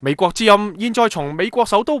美國之音現在從美國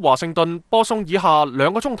首都華盛頓播送以下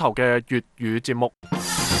2個鐘頭嘅粵語節目。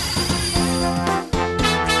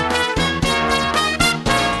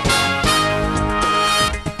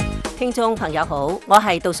聽眾朋友好，我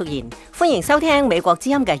係杜淑賢，歡迎收聽美國之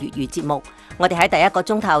音嘅粵語節目。我哋喺第一個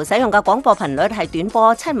鐘頭使用嘅廣播頻率係短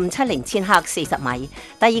波7570千赫40米，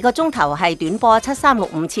第二個鐘頭係短波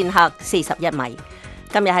7365千赫41米。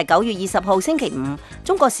今日係9月20號星期五，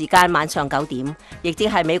中國時間晚上9點，亦即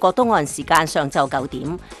係美國東岸時間上晝9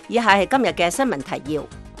點。以下係今日嘅新聞提要。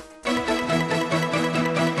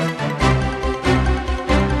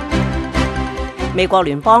美國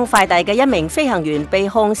聯邦快遞嘅一名飛行員被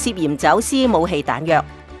控涉嫌走私武器彈藥。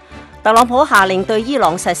特朗普下令對伊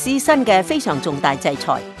朗實施新嘅非常重大制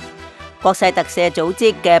裁。國際特赦組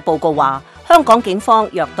織嘅報告話，香港警方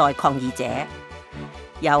虐待抗議者。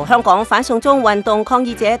由香港反送中運動抗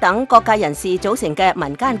議者等各界人士組成嘅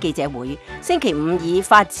民間記者會，星期五以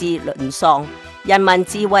法治淪喪、人民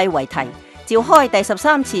智慧為題，召開第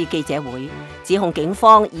13次記者會，指控警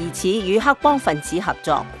方疑似與黑幫分子合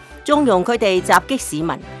作，縱容佢哋襲擊市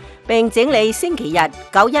民，並整理星期日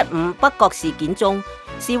915北角事件中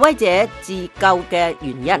示威者自救嘅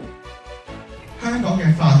原因。香港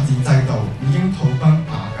嘅法治制度已經土崩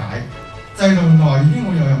瓦解，制度內已經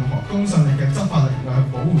冇有任何公信力嘅執法力量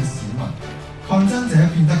去保護市民，抗爭者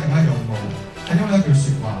變得更加勇武，係因為一句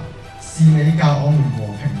説話：是你教我們和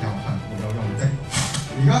平遊行沒有用的。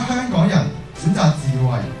而家香港人選擇自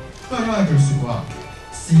衛，都係因為一句説話：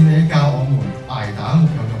是你教我們捱打沒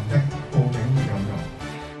有用的，報警沒有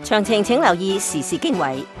用。詳情請留意時事經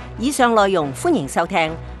緯。以上內容歡迎收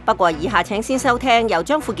聽，不過以下請先收聽由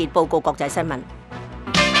張富傑報告國際新聞。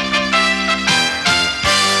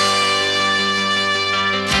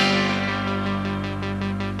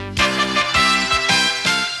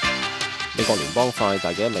美國聯邦快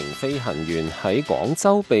遞嘅一名飛行員喺廣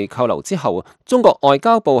州被扣留之後，中國外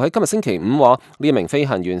交部喺今日星期五話，呢一名飛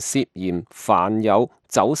行員涉嫌犯有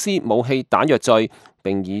走私武器彈藥罪，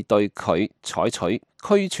並已對佢採取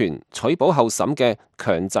拘存、取保候審嘅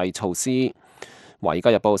強制措施。《華爾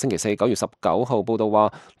街日報》星期四9月19號報道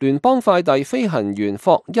話，聯邦快遞飛行員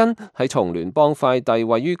霍恩喺從聯邦快遞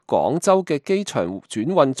位於廣州嘅機場轉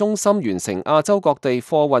運中心完成亞洲各地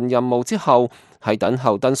貨運任務之後，喺等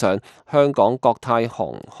候登上香港國泰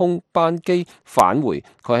航空班機返回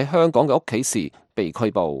佢喺香港嘅屋企時被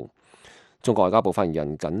拘捕。中國外交部發言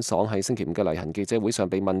人耿爽喺星期五嘅例行記者會上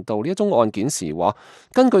被問到呢一宗案件時話，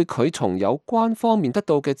根據佢從有關方面得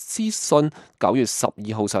到嘅資訊，9月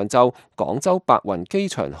12號上晝，廣州白雲機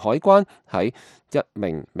場海關喺一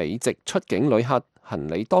名美籍出境旅客行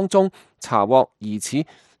李當中查獲疑似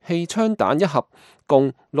氣槍彈1盒，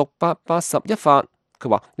共681發。佢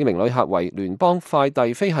話呢名旅客為聯邦快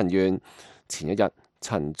遞飛行員，前一日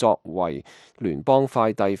曾作為聯邦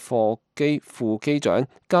快遞貨機副機長，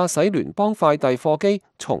駕駛聯邦快遞貨機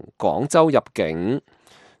從廣州入境。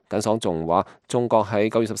耿爽仲話，中國喺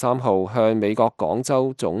9月13號向美國廣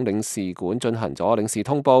州總領事館進行咗領事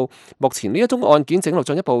通報，目前呢一宗案件正喺度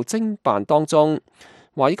進一步偵辦當中。《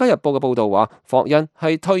華爾街日報》嘅報導話，霍恩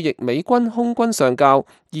係退役美軍空軍上校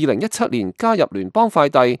，2017年加入聯邦快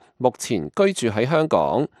遞，目前居住喺香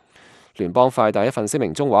港。聯邦快遞一份聲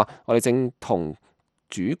明中話，我哋正同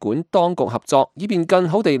主管當局合作，以便更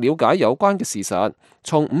好地了解有關嘅事實。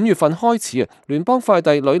從5月份開始，聯邦快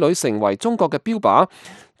遞屢屢成為中國嘅標靶。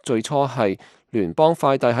最初係聯邦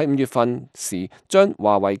快遞喺5月份時將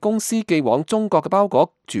華為公司寄往中國嘅包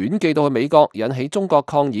裹轉寄到去美國，引起中國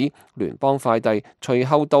抗議。聯邦快遞隨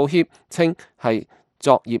後道歉，稱係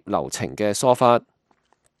作業流程嘅疏忽。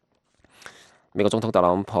美國總統特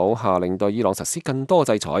朗普下令對伊朗實施更多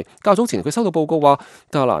制裁。較早前佢收到報告話，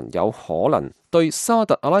德黑蘭有可能對沙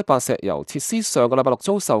特阿拉伯石油設施上個禮拜6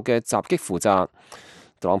遭受嘅襲擊負責。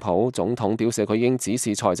特朗普總統表示，佢已經指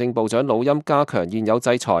示財政部長魯欽加強現有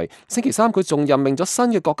制裁。星期三佢仲任命咗新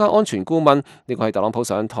嘅國家安全顧問，呢個係特朗普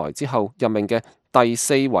上台之後任命嘅第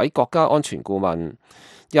4位國家安全顧問。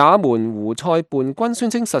也門胡塞叛軍宣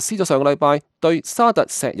稱實施咗上個禮拜對沙特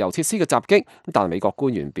石油設施嘅襲擊，但美國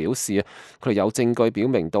官員表示佢哋有證據表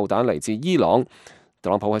明導彈嚟自伊朗。特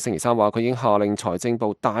朗普喺星期三話，佢已經下令財政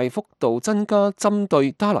部大幅度增加針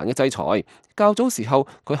對德黑蘭嘅制裁。較早時候，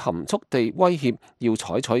佢含蓄地威脅要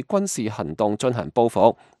採取軍事行動進行報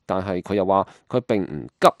復，但係佢又話佢並唔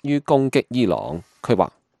急於攻擊伊朗。佢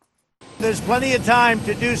話：There's plenty of time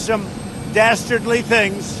to do some dastardly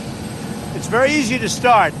things. It's very easy to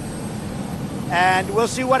start, and we'll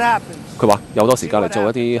see what happens. 佢話有好多時間嚟做一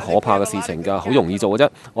啲可怕嘅事情㗎，好容易做嘅啫。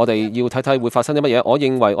我哋要睇睇會發生啲乜嘢。我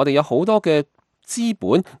認為我哋有好多嘅資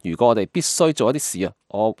本，如果我哋必須做一啲事啊，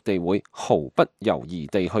我哋會毫不猶豫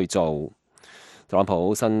地去做。特朗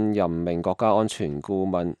普新任命國家安全顧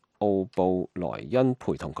問奧布萊恩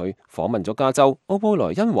陪同佢訪問咗加州。奧布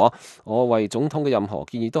萊恩話：我為總統嘅任何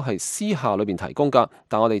建議都係私下裏面提供㗎，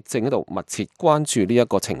但我哋正喺度密切關注呢一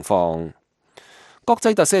個情況。國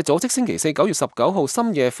際特赦組織星期四9月19號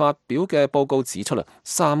深夜發表嘅報告指出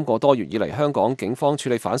3個多月以嚟，香港警方處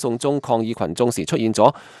理反送中抗議群眾時出現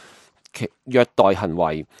咗虐待行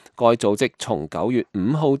為。該組織從9月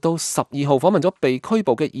5號到12號訪問咗被拘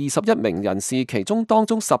捕嘅21名人士，其中當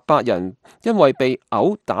中18人因為被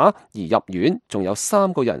毆打而入院，仲有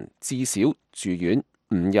3個人至少住院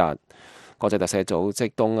5日。國際特赦組織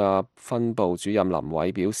東亞分部主任林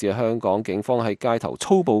偉表示，香港警方喺街頭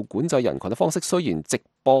粗暴管制人群嘅方式雖然直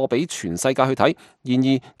播俾全世界去睇，然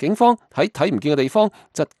而警方喺睇唔見嘅地方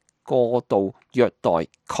則過度虐待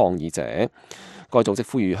抗議者。該組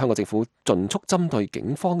織呼籲香港政府盡速針對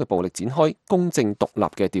警方嘅暴力展開公正獨立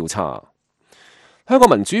嘅調查。香港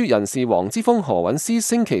民主人士黃之鋒、何韻詩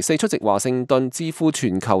星期四出席華盛頓智庫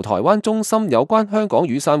全球台灣中心有關香港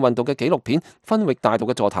雨傘運動嘅紀錄片《分域大道》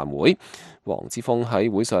嘅座談會。黃之鋒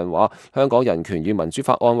喺會上話：香港人權與民主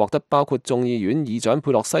法案獲得包括眾議院議長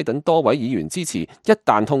佩洛西等多位議員支持，一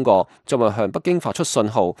旦通過，將會向北京發出信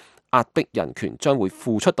號，壓迫人權將會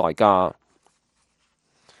付出代價。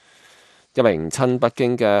一名親北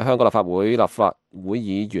京嘅香港立法會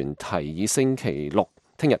議員提議星期六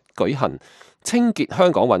聽日舉行清潔香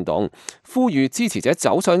港運動，呼籲支持者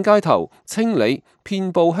走上街頭清理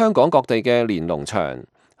遍佈香港各地嘅連儂牆。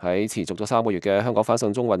喺持續咗3個月嘅香港反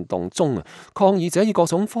送中運動中，抗議者以各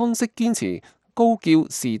種方式堅持高叫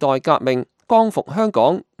時代革命、光復香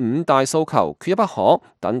港、5大訴求、缺一不可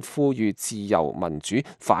等呼籲自由民主、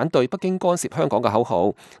反對北京干涉香港嘅口號。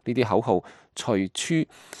呢啲口號隨處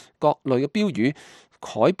各類嘅標語、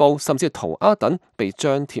海報甚至係塗鴉等被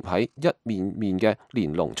張貼喺一面面嘅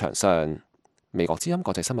連儂牆上。美國之音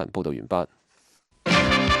國際新聞報道完畢。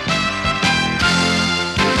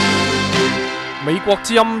美國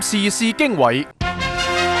之音時事經緯，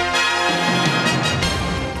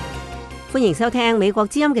歡迎收聽美國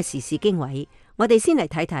之音嘅時事經緯。我哋先嚟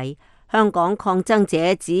睇睇香港抗爭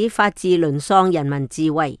者指法治淪喪，人民自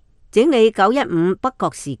衛，整理915北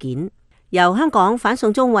角事件。由香港反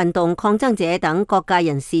送中運動抗爭者等各界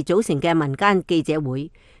人士組成嘅民間記者會，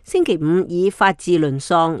星期五以法治淪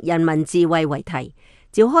喪，人民自衛為題，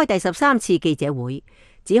召開第13次記者會，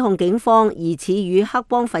指控警方疑似與黑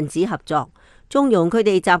幫分子合作，縱容佢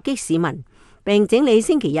哋襲擊市民，並整理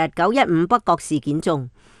星期日915北角事件中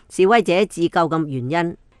示威者自救嘅原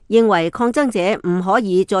因，認為抗爭者唔可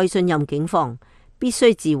以再信任警方，必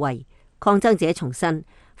須自衛。抗爭者重申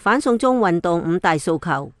反送中運動5大訴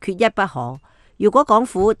求缺一不可，如果港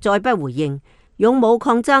府再不回應，勇武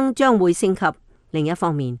抗爭將會升級。另一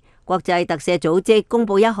方面，國際特赦組織公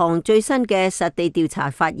布一項最新嘅實地調查，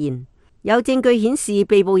發現有證據顯示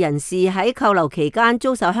被捕人士喺扣留期間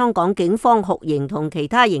遭受香港警方酷刑同其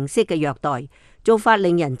他形式嘅虐待，做法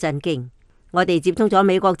令人震驚。我哋接通咗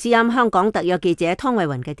美國之音香港特約記者湯慧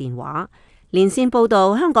雲嘅電話，連線報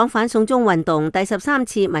道香港反送中運動第13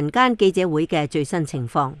次民間記者會嘅最新情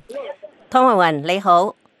況。湯慧雲你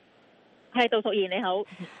好。係杜淑賢你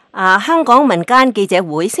好。香港民間記者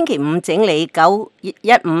會星期五整理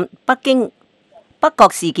915北角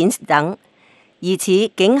事件等疑似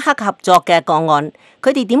警黑合作嘅個案，佢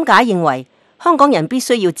哋點解認為香港人必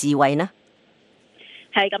須要自衛呢？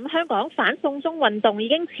係咁，香港反送中運動已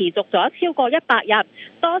經持續咗超過100日，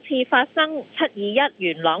多次發生721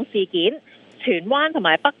元朗事件、荃灣同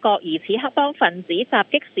埋北角疑似黑幫分子襲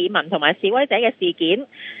擊市民同埋示威者嘅事件，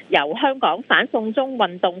由香港反送中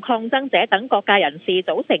運動抗爭者等各界人士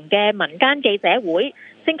組成嘅民間記者會，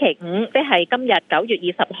星期五即係今日9月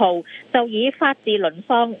20號，就以法治淪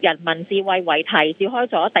喪，人民自衛為題，召開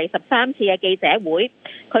咗第13次嘅記者會。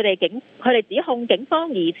佢哋指控警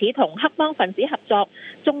方疑似同黑幫分子合作，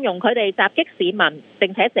縱容佢哋襲擊市民，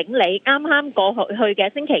並且整理啱啱過去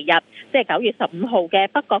嘅星期日，即係9月15號嘅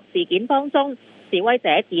北角事件當中示威者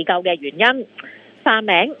自救嘅原因。化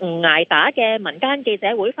名唔捱打嘅民間記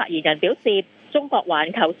者會發言人表示，中國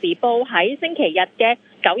環球時報喺星期日嘅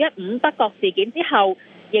915北角事件之後，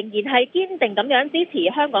仍然係堅定咁樣支持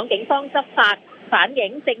香港警方執法，反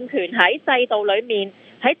映政權喺制度裏面，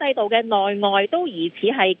喺制度嘅內外都疑似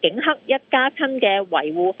係警黑一家親嘅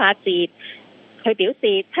維護法治。佢表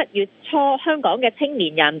示7月初香港嘅青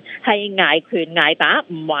年人係捱拳捱打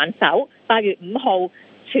唔還手，8月5號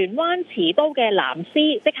荃灣持刀嘅藍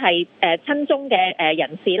絲，即係親中嘅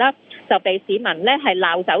人士啦，就被市民呢係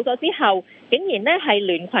鬧走咗之後，竟然呢係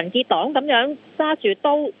聯群結黨咁樣揸住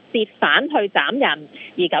刀折返去斬人。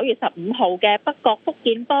而9月15號嘅北角福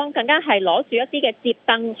建幫更加係攞住一啲嘅摺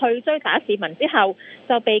凳去追打市民之後，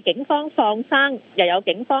就被警方放生，又有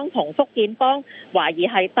警方同福建幫懷疑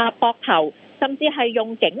係搭膊頭，甚至係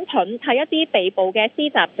用警盾替一啲被捕嘅施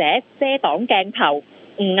襲者遮擋鏡頭。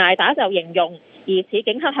吳艾打就形容疑似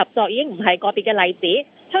警黑合作已經唔係個別嘅例子，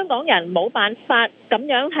香港人冇辦法咁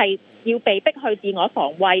樣係要被逼去自我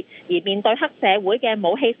防衛，而面對黑社會嘅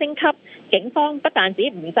武器升級，警方不但止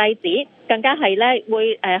唔制止，更加係咧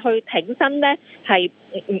會去挺身咧，係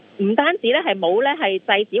唔單止咧係冇咧係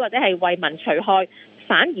制止或者係為民除害，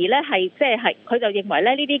反而咧係即係佢就認為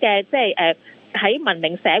咧呢啲嘅即係喺文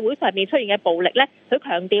明社會上面出現嘅暴力呢，佢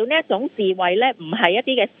強調呢一種自衛呢唔係一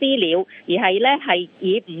啲嘅私了，而係呢係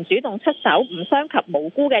以唔主動出手、唔傷及無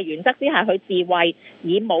辜嘅原則之下去自衛，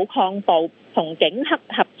以武抗暴，同警黑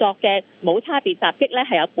合作嘅冇差別襲擊呢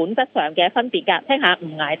係有本質上嘅分別㗎。聽下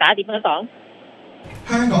吳艾打點樣講。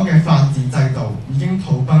香港嘅法治制度已經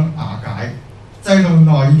土崩瓦解，制度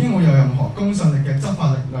內已經冇有任何公信力嘅執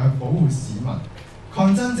法力量去保護市民，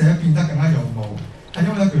抗爭者變得更加勇武，係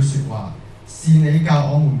因為一句説話。是你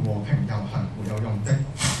教我們和平遊行沒有用的。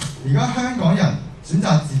而家香港人選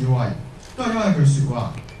擇自衛，都係因為一句説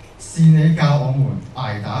話：是你教我們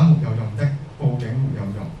捱打沒有用的，報警沒有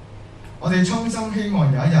用。我哋衷心希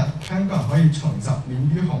望有一日香港人可以重拾免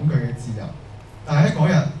於恐懼嘅自由，但喺嗰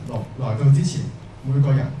日來到之前，每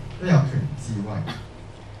個人都有權自衛。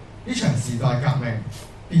呢場時代革命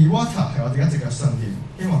 ，Be Water 係我哋一直嘅信念，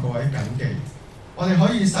希望各位謹記。我哋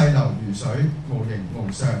可以細流如水，無形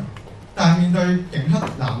無相。但面對警黑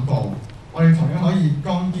濫暴，我哋同樣可以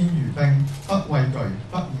剛堅如冰，不畏懼，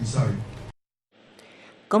不易碎。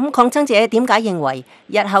咁抗爭者點解認為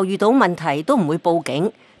日後遇到問題都唔會報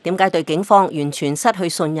警？點解對警方完全失去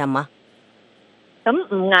信任啊？咁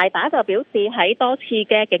吳艾打就表示喺多次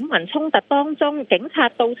嘅警民衝突當中，警察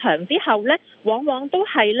到場之後呢，往往都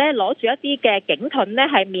係呢攞住一啲嘅警盾呢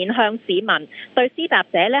係面向市民，對施襲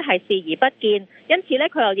者呢係視而不見。因此呢，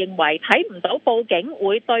佢又認為睇唔到報警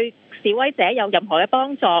會對示威者有任何嘅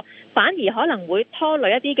幫助，反而可能會拖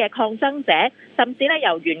累一啲嘅抗爭者，甚至呢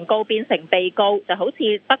由原告變成被告，就好似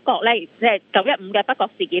北角呢，即係915嘅北角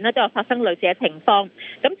事件呢，都有發生類似嘅情況。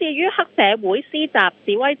咁至於黑社會施襲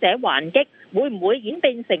示威者還擊，會唔會演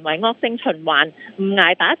變成為惡性循環？吳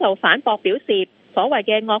艾打就反駁表示，所謂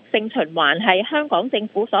嘅惡性循環係香港政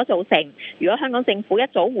府所造成。如果香港政府一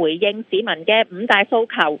早回應市民嘅5大訴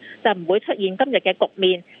求，就唔會出現今日嘅局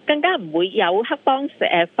面，更加唔會有黑幫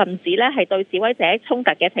分子呢係對示威者衝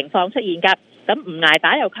突嘅情況出現㗎。咁吳艾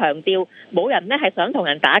打又強調，冇人呢係想同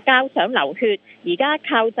人打交，想流血。而家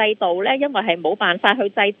靠制度呢，因為係冇辦法去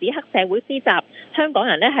制止黑社會施襲，香港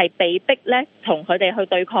人呢係被逼呢同佢哋去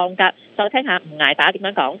對抗㗎。再聽下吳艾打點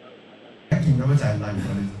樣講。見到嘅就係例如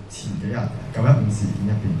我哋前幾日915事件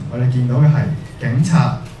入邊，我哋見到嘅係警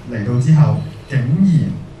察嚟到之後，竟然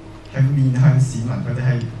係面向市民，佢哋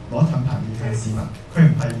係攞盾牌面向市民，佢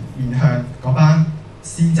唔係面向嗰班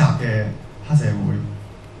施襲嘅黑社會。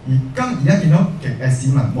而家見到市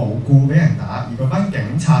民無故俾人打，而嗰班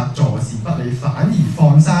警察坐視不理，反而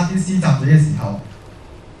放生啲施襲者嘅時候，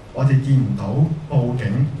我哋見唔到報警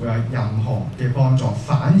會有任何嘅幫助，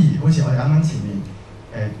反而好似我哋啱啱前面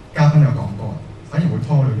嘉賓有講過，反而會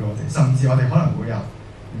拖累咗我哋，甚至我哋可能會由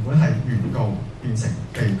原本係原告變成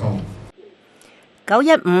被告。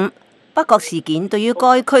915北角事件對於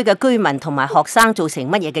該區嘅居民同埋學生造成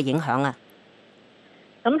乜嘢嘅影響啊？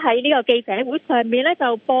咁喺呢個記者會上面呢，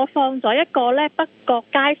就播放咗一個呢北角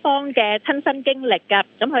街坊嘅親身經歷㗎。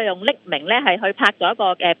咁佢用匿名呢係去拍咗一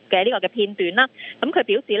個嘅呢個嘅片段啦。咁佢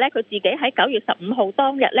表示呢，佢自己喺9月15號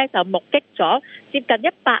當日呢，就目擊咗接近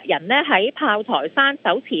100人呢喺炮台山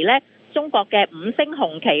手持呢中國嘅5星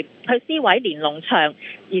紅旗去撕毀連儂牆，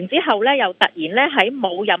然之後呢，又突然呢喺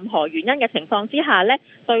冇任何原因嘅情況之下呢，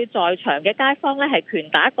對在場嘅街坊呢係拳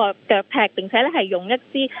打腳踢，並且呢係用一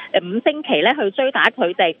支5星旗呢去追打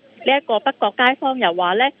佢哋。呢一個北角街坊又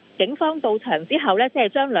話呢，警方到場之後呢，即係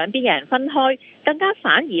將兩邊嘅人分開，更加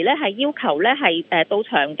反而呢係要求呢係到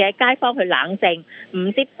場嘅街坊去冷靜，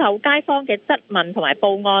唔接受街坊嘅質問同埋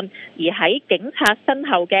報案，而喺警察身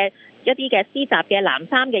後嘅一啲嘅施襲嘅藍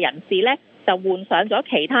衫嘅人士呢，就換上咗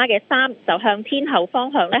其他嘅衫，就向天后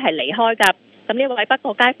方向呢係離開㗎。咁呢位北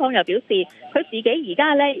角街坊又表示，佢自己而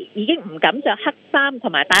家呢已經唔敢着黑衫同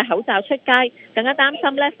埋戴口罩出街，更加擔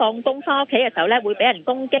心呢放工翻屋企嘅時候呢會俾人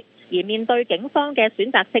攻擊。而面對警方嘅選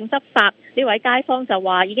擇性執法，呢位街坊就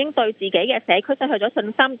話已經對自己嘅社區失去咗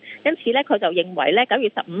信心，因此呢，佢就認為呢9月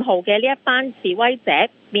15號嘅呢一班示威者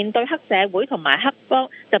面對黑社會同埋黑幫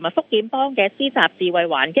同埋福建幫嘅施襲自衛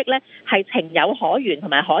還擊呢，係情有可原同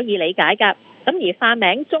埋可以理解㗎。咁而化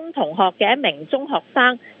名鍾同學嘅一名中學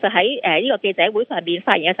生就喺呢個記者會上面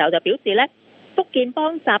發言嘅時候就表示呢，福建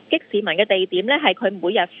幫襲擊市民嘅地點呢，係佢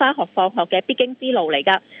每日返學放學嘅必經之路嚟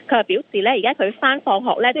㗎。佢又表示呢，而家佢返放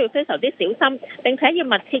學呢都要非常之小心，並且要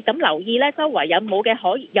密切咁留意呢周圍有冇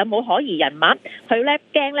可疑人物。佢呢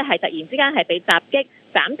驚呢係突然之間係被襲擊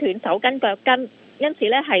斬斷手筋腳筋。因此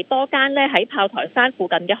呢，係多間呢喺炮台山附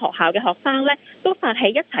近嘅學校嘅學生呢，都發起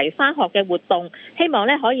一齊返學嘅活動，希望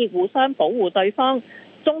呢可以互相保護對方。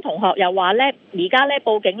鍾同學又話呢，而家呢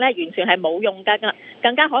報警呢完全係冇用㗎，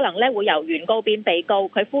更加可能呢會由原告變被告。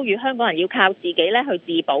佢呼籲香港人要靠自己呢去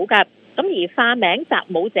自保㗎。咁而化名習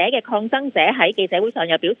武者嘅抗爭者喺記者會上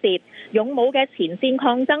又表示，勇武嘅前線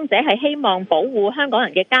抗爭者係希望保護香港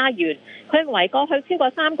人嘅家園。佢認為過去超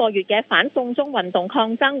過3個月嘅反送中運動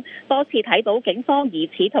抗爭，多次睇到警方疑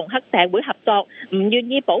似同黑社會合作，唔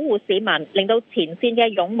願意保護市民，令到前線嘅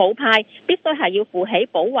勇武派必須係要負起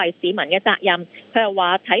保衛市民嘅責任。佢又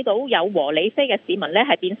話睇到有和理非嘅市民呢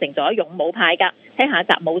係變成咗勇武派㗎。聽下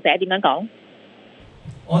習武者點樣講。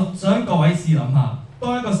我想各位試諗下，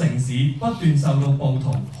當一個城市不斷受到暴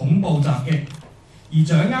徒恐怖襲擊，而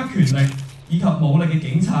掌握權力以及武力嘅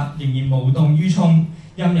警察仍然無動於衷，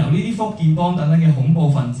任由呢啲福建幫等等嘅恐怖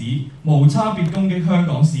分子無差別攻擊香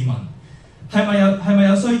港市民，係咪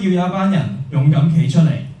有需要有一班人勇敢企出嚟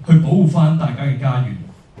去保護翻大家嘅家園？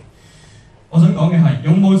我想講嘅係，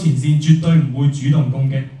勇武前線絕對唔會主動攻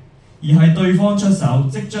擊，而係對方出手，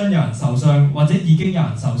即將有人受傷或者已經有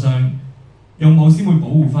人受傷，勇武先會保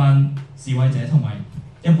護翻示威者同埋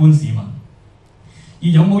一般市民。而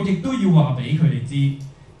勇武亦都要話俾佢哋知，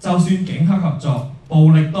就算警黑合作、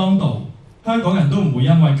暴力當道，香港人都唔會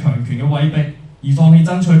因為強權嘅威逼而放棄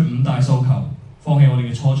爭取5大訴求，放棄我哋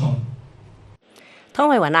嘅初衷。湯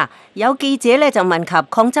慧雲啊，有記者呢就問及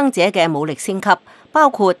抗爭者嘅武力升級，包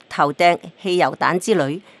括投擲汽油彈之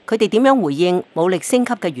類，佢哋點樣回應武力升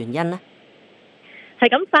級嘅原因呢？係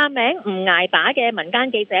咁，化名唔捱打嘅民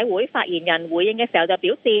間記者會發言人回應嘅時候就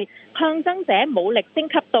表示，抗爭者武力升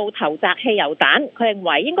級到投擲汽油彈，佢認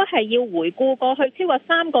為應該係要回顧過去超過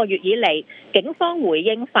3個月以嚟，警方回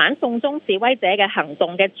應反送中示威者嘅行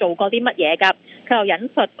動嘅做過啲乜嘢㗎。佢又引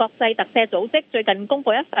述國際特赦組織最近公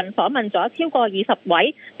布一份訪問咗超過20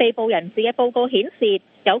位被捕人士嘅報告，顯示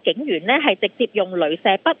有警員呢係直接用鐳射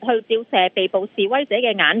筆去照射被捕示威者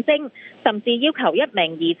嘅眼睛，甚至要求一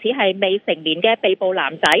名疑似係未成年嘅被捕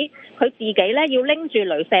男仔，佢自己呢要拎住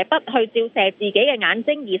鐳射筆去照射自己嘅眼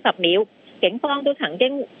睛20秒。警方都曾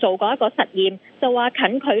經做過一個實驗，就話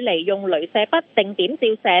近距離用鐳射筆定點照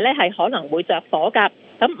射呢係可能會着火㗎。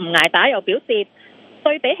咁吳捱打又表示，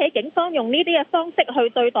對比起警方用呢啲嘅方式去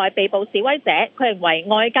對待被捕示威者，佢認為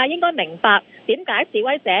外界應該明白點解示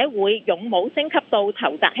威者會勇武升級到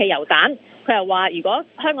投擲汽油彈。佢又話，如果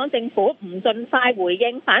香港政府唔盡快回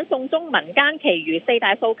應反送中民間其餘4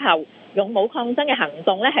大訴求，勇武抗爭嘅行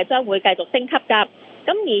動呢係將會繼續升級㗎。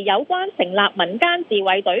咁而有關成立民間自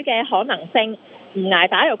衛隊嘅可能性，吳捱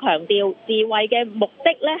打又強調，自衛嘅目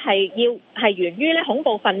的呢係源於恐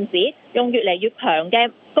怖分子用越嚟越強嘅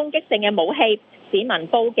攻擊性嘅武器，市民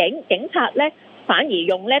報警，警察呢反而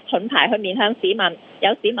用盾牌去面向市民，有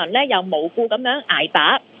市民呢又無故咁樣捱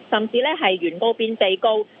打，甚至呢係原告變被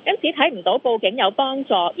告，因此睇唔到報警有幫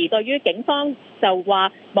助。而對於警方就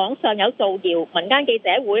話網上有造謠，民間記者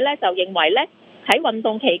會呢就認為呢喺運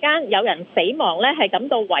動期間有人死亡呢係感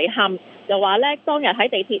到遺憾，就話呢當日喺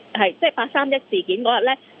地鐵即係831事件嗰日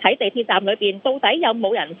呢喺地鐵站裏邊到底有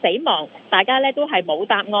冇人死亡，大家呢都係冇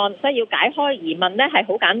答案，所以要解開疑問呢係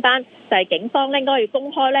好簡單，就係警方應該要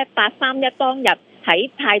公開呢831當日喺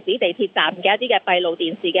太子地鐵站嘅一啲嘅閉路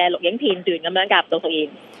電視嘅錄影片段咁樣㗎。杜淑賢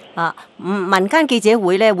民間記者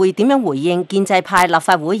會呢會點樣回應建制派立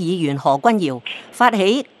法會議員何君堯發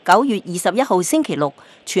起9月21號星期六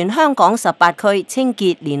全香港18區清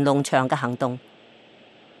潔連儂牆嘅行動？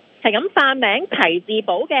係咁，化名提字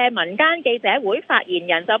寶嘅民間記者會發言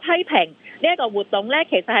人就批評呢一個活動呢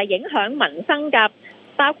其實係影響民生㗎，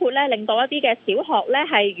包括呢令到一啲嘅小學呢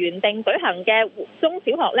係原定舉行嘅中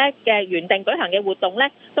小學呢嘅原定舉行嘅活動呢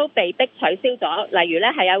都被迫取消咗。例如呢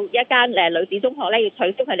係有一間女子中學呢要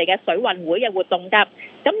取消佢哋嘅水運會嘅活動㗎。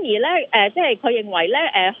咁而呢即係佢認為呢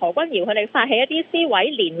何君堯佢哋發起一啲撕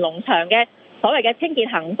毀連儂牆嘅所謂嘅清潔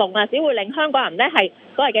行動啊，只會令香港人呢係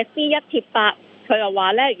所謂嘅撕一貼百。佢又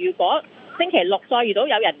話呢，如果星期六再遇到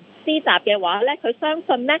有人施襲嘅話呢，佢相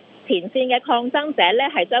信呢前線嘅抗爭者呢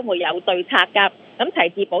係將會有對策㗎。咁提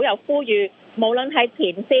字寶又呼籲無論係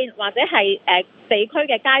前線或者係地區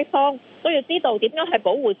嘅街坊，都要知道點樣去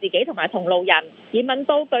保護自己同埋同路人。而問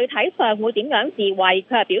到具體上會點樣自衛，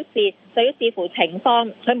佢係表示就要視乎情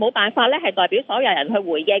況，佢冇辦法咧係代表所有人去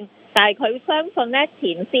回應，但係佢相信咧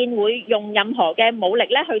前線會用任何嘅武力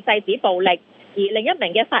咧去制止暴力。而另一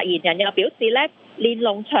名嘅發言人又表示咧，連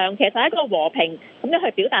儂牆其實係一個和平咁樣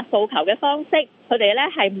去表達訴求嘅方式，佢哋咧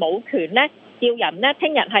係冇權咧叫人咧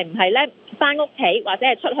聽日係唔係咧返屋企或者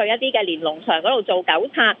係出去一啲嘅連儂牆嗰度做糾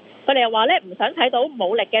察。佢哋又話咧唔想睇到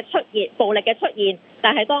武力嘅出現、暴力嘅出現，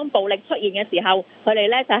但係當暴力出現嘅時候，佢哋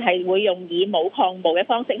咧就係會用以武抗暴嘅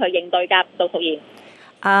方式去應對㗎。杜淑賢。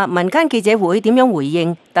民間記者會點樣回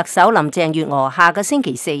應特首林鄭月娥下個星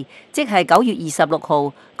期四，即係9月26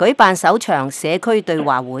號舉辦首場社區對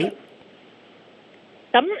話會？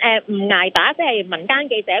咁吳挨打即係民間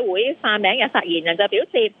記者會化名嘅發言人就表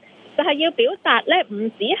示，就係要表達咧，唔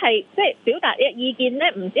止係即係表達嘅意見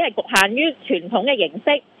咧，唔止係局限於傳統嘅形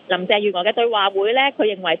式。林鄭月娥嘅對話會咧，佢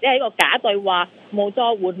認為只係一個假對話，無助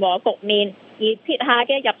緩和局面，而設下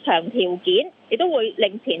嘅入場條件，亦都會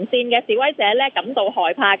令前線嘅示威者咧感到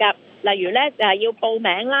害怕㗎。例如咧就係要報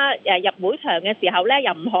名啦，入會場嘅時候咧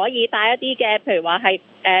又唔可以帶一啲嘅，譬如話係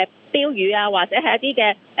標語啊，或者係一啲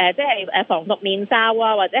嘅即係防毒面罩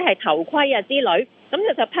啊，或者係頭盔啊之類。咁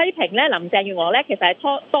佢就批評咧林鄭月娥咧其實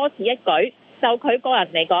係多此一舉。就佢個人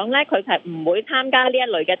嚟講咧，佢係唔會參加呢一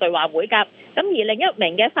類嘅對話會㗎。咁而另一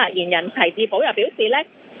名嘅發言人齊志寶又表示咧，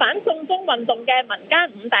反送中運動嘅民間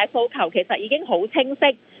5大訴求其實已經好清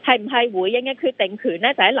晰，係唔係回應嘅決定權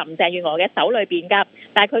咧就喺林鄭月娥嘅手裏邊㗎。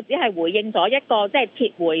但係佢只係回應咗一個即係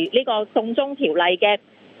撤回呢個送中條例嘅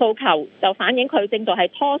訴求，就反映佢正在係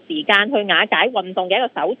拖時間去瓦解運動嘅一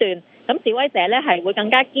個手段。咁示威者咧係會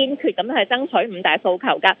更加堅決咁去爭取5大訴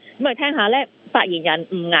求㗎。咁我哋聽下咧發言人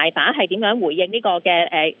吳挨打係點樣回應呢個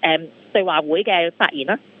嘅對話會嘅發言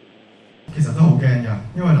啦。其實都好驚㗎，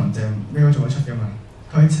因為林鄭應該做得出㗎嘛。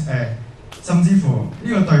佢甚至乎呢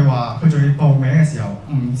個對話佢仲要報名嘅時候，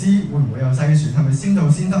唔知會唔會有篩選，係咪先到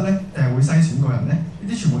先得呢？定係會篩選個人呢？呢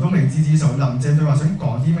啲全部都未知之數。林鄭對話想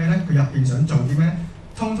講啲咩呢？佢入邊想做啲咩呢？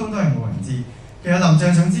通通都係冇人知。其實林鄭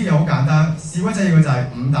想知嘅好簡單，示威者要嘅就係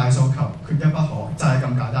5大訴求，缺一不可，就係咁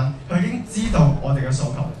簡單。佢已經知道我哋嘅訴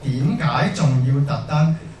求，點解仲要特登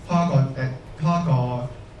開一個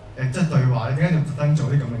即係對話咧？點解要特登做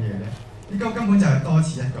啲咁嘅嘢呢？呢個根本就係多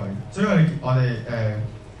此一舉。所以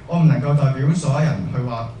我唔能夠代表所有人去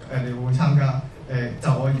話你會唔會參加？就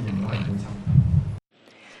我而言，我係唔會參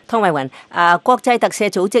加。湯慧雲，國際特赦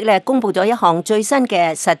組織咧公布咗一項最新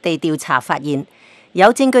嘅實地調查發現。有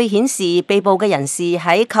證據顯示，被捕嘅人士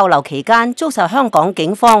喺扣留期間遭受香港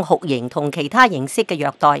警方酷刑同其他形式嘅虐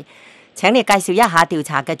待。請你介紹一下調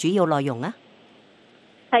查嘅主要內容啊！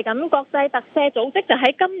係咁，國際特赦組織就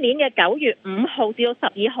喺今年嘅9月5號至到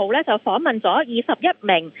12號咧，就訪問咗21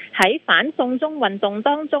名喺反送中運動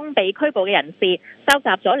當中被拘捕嘅人士，收集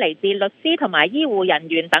咗嚟自律師同埋醫護人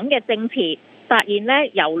員等嘅證詞。發現呢，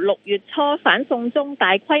由6月初反送中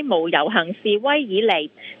大規模遊行示威以嚟，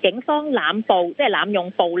警方濫用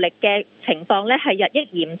暴力嘅情況呢係日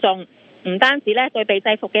益嚴重。唔單止呢對被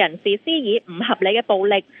制服嘅人士施以唔合理嘅暴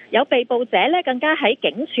力，有被捕者呢更加喺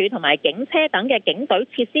警署同埋警車等嘅警隊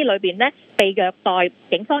設施裏邊呢被虐待。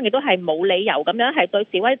警方亦都係冇理由咁樣係對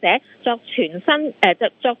示威者作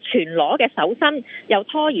全裸嘅搜身，又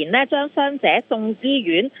拖延呢將傷者送醫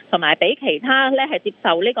院，同埋俾其他呢係接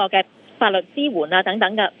受呢個嘅法律支援啊等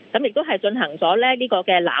等嘅，咁亦都係進行咗呢個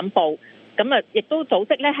嘅濫捕，咁啊亦都組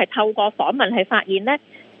織呢係透過訪問係發現呢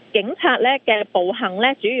警察呢嘅暴行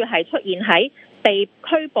呢主要係出現喺被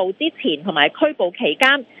拘捕之前同埋拘捕期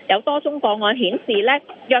間，有多宗個案顯示呢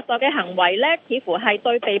虐待嘅行為呢似乎係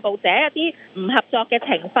對被捕者一啲唔合作嘅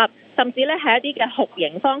懲罰，甚至呢係一啲嘅酷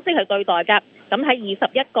刑方式去對待㗎。咁喺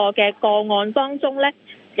21個嘅個案當中呢，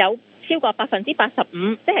有超過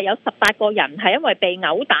85%，即係有18個人係因為被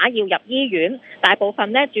毆打要入醫院，大部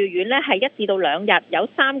分呢住院呢係1至到2日，有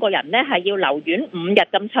3個人呢係要留院5日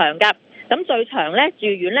咁長㗎。咁最長呢住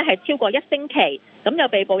院呢係超過1星期。咁有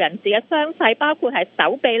被捕人士嘅傷勢包括係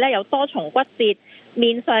手臂呢有多重骨折，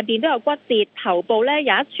面上邊都有骨折，頭部呢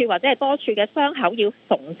有一處或者係多處嘅傷口要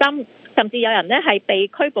縫針，甚至有人呢係被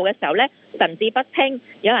拘捕嘅時候呢神志不清，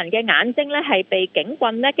有人嘅眼睛呢係被警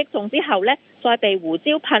棍呢擊中之後呢再被胡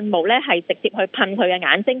椒噴霧呢係直接去噴佢嘅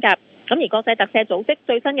眼睛㗎。咁而國際特赦組織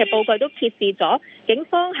最新嘅報告都揭示咗，警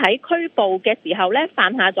方喺拘捕嘅時候呢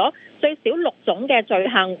犯下咗最少6種嘅罪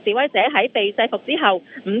行。示威者喺被制服之後，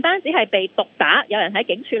唔單止係被毒打，有人喺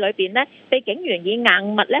警署裏邊呢被警員以硬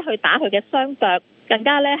物呢去打佢嘅雙腳。更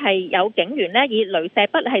加咧係有警員咧以鐳射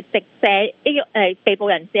筆係直射被捕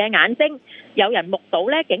人士嘅眼睛。有人目睹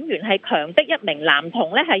咧警員係強迫一名男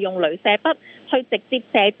童咧係用鐳射筆去直接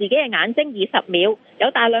射自己嘅眼睛20秒。有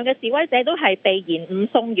大量嘅示威者都係被延誤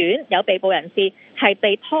送院，有被捕人士係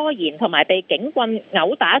被拖延同埋被警棍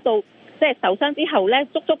毆打到即係受傷之後咧，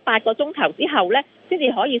足8個鐘頭之後咧，先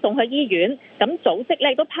至可以送去醫院。咁組織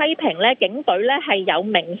咧都批評咧警隊咧係有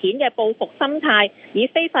明顯嘅報復心態，以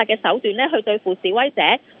非法嘅手段咧去對付示威者，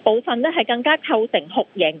部分咧係更加構成酷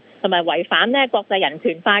刑同埋違反咧國際人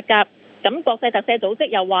權法㗎。咁國際特赦組織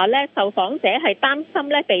又話咧，受訪者係擔心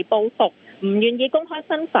咧被報復，唔願意公開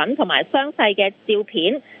身份同埋傷勢嘅照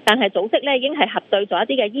片，但係組織咧已經係核對咗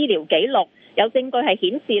一啲嘅醫療記錄，有證據係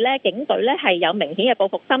顯示咧警隊咧係有明顯嘅報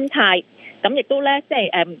復心態。咁亦都咧即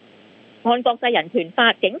係按國際人權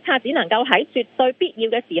法，警察只能夠喺絕對必要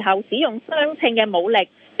嘅時候使用相稱嘅武力，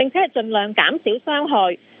並且係盡量減少傷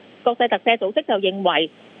害。國際特赦組織就認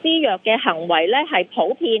為施虐嘅行為咧係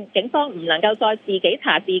普遍，警方唔能夠再自己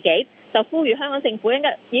查自己，就呼籲香港政府應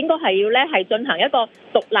該係要咧係進行一個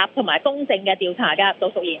獨立同埋公正嘅調查㗎。杜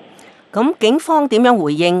淑賢，咁警方點樣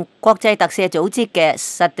回應國際特赦組織嘅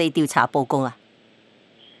實地調查報告啊？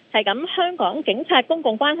係咁，香港警察公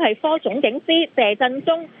共關係科總警司謝振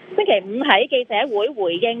中星期五喺記者會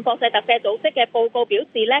回應國際特赦組織嘅報告，表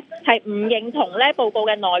示呢係唔認同呢報告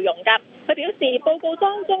嘅內容㗎。佢表示報告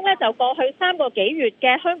當中呢就過去3個幾月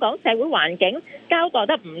嘅香港社會環境交代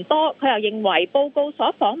得唔多。佢又認為報告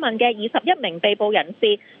所訪問嘅21名被捕人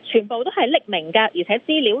士全部都係匿名㗎，而且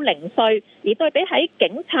資料零碎，而對比喺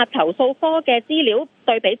警察投訴科嘅資料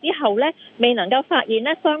對比之後呢，未能夠發現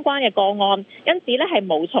呢相關嘅個案，因此呢係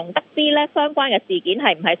無從得知呢相關嘅事件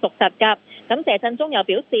係唔係屬實㗎。咁謝振中又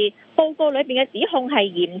表示，報告裏邊嘅指控係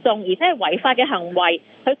嚴重，而且係違法嘅行為。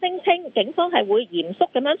佢聲稱警方係會嚴肅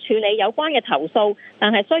咁樣處理有關嘅投訴，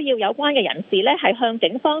但係需要有關嘅人士呢係向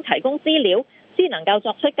警方提供資料，先能夠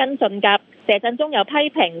作出跟進㗎。謝振中又批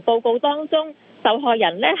評報告當中受害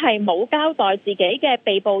人呢係冇交代自己嘅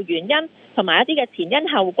被捕原因同埋一啲嘅前因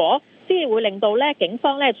後果，先至會令到呢警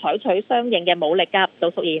方呢採取相應嘅武力㗎。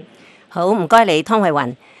杜淑賢，好，唔該你，湯慧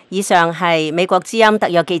雲。以上係美國之音特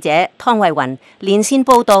約記者湯慧雲連線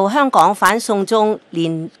報道香港反送中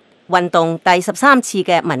連運動第13次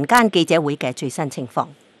嘅民間記者會嘅最新情況。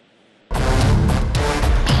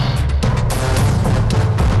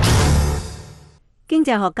經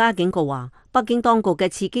濟學家警告話，北京當局嘅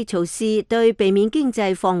刺激措施對避免經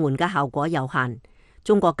濟放緩嘅效果有限。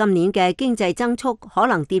中國今年嘅經濟增速可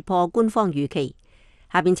能跌破官方預期。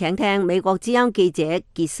下邊請聽美國之音記者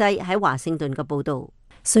傑西喺華盛頓嘅報道。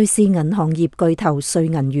瑞士銀行業巨頭瑞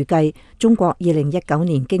銀預計中國2019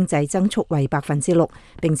年經濟增速為6%，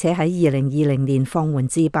並且喺2020年放緩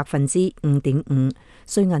至5.5%。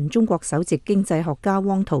瑞銀中國首席經濟學家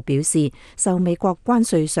汪濤表示，受美國關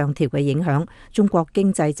稅上調嘅影響，中國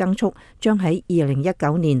經濟增速將喺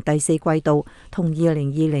2019年第四季度同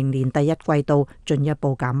2020年第一季度進一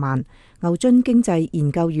步減慢。牛津經濟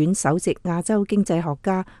研究院首席亞洲經濟學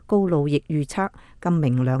家高路易預測，今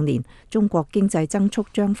明2年中國經濟增速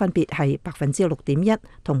將分別係6.1%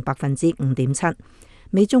同5.7%。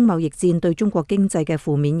美中貿易戰對中國經濟嘅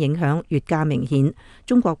負面影響越加明顯。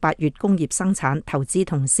中國8月工業生產、投資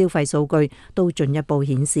同消費數據都進一步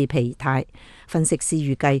顯示疲態。分析師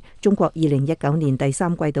預計，中國2019年第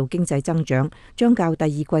三季度經濟增長將較第二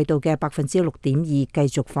季度嘅6.2%繼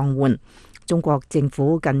續放緩。中國政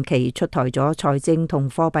府近期出台咗財政同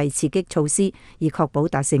貨幣刺激措施，以確保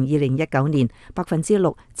達成2019年6%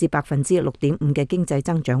至6.5%嘅經濟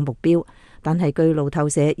增長目標。但係據路透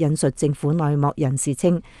社引述政府內幕人士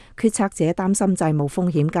稱，決策者擔心債務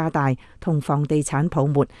風險加大同房地產泡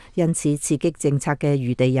沫，因此刺激政策嘅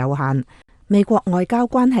餘地有限。美國外交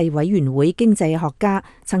關係委員會經濟學家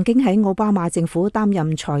曾經喺奧巴馬政府擔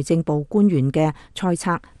任財政部官員嘅蔡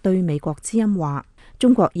策對美國之音話，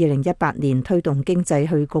中國2018年推動經濟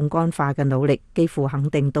去槓桿化嘅努力，幾乎肯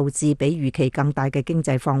定導致比預期更大嘅經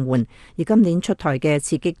濟放緩。而今年出台嘅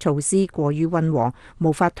刺激措施過於溫和，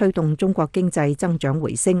無法推動中國經濟增長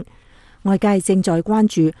回升。外界正在關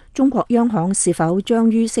注中國央行是否將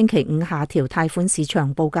於星期五下調貸款市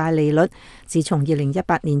場報價利率。自從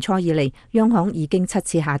2018年初以嚟，央行已經7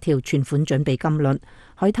次下調存款準備金率。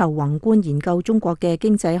海頭宏觀研究中國嘅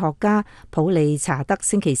經濟學家普利查德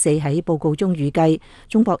星期4喺報告中預計，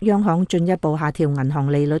中國央行進一步下調銀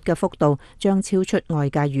行利率嘅幅度將超出外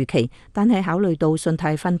界預期，但係考慮到信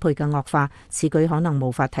貸分配嘅惡化，此舉可能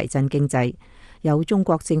無法提振經濟。有中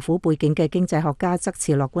國政府背景嘅經濟學家則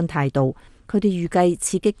持樂觀態度，佢哋預計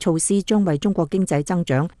刺激措施將為中國經濟增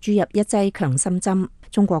長注入一劑強心針。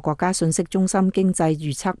中國國家信息中心經濟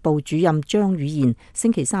預測部主任張宇賢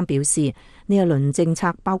星期三表示，呢一輪政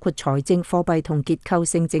策包括財政、貨幣同結構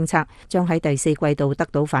性政策，將喺第四季度得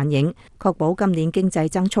到反映，確保今年經濟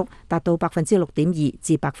增速達到6.2%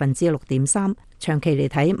至6.3%。長期嚟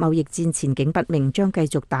睇，貿易戰前景不明，將繼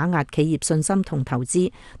續打壓企業信心同投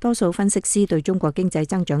資。多數分析師對中國經濟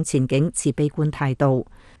增長前景持悲觀態度。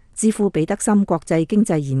智庫彼得森國際經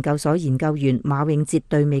濟研究所研究員馬永哲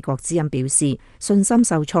對美國之音表示，信心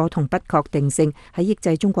受挫同不確定性喺抑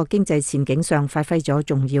制中國經濟前景上發揮咗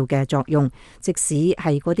重要嘅作用。即使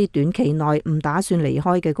係嗰啲短期內唔打算離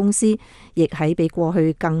開嘅公司，亦喺比過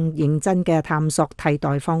去更認真嘅探索替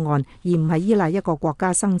代方案，而唔係依賴一個國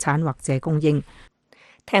家生產或者供應。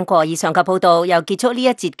聽過以上嘅報道，又結束呢一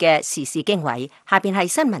節嘅時事經緯，下邊係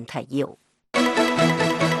新聞提要。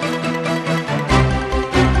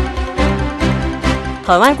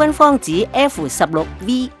台灣軍方指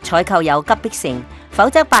F-16V 採購有急迫性，否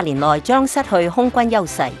則8年內將失去空軍優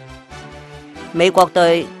勢。美國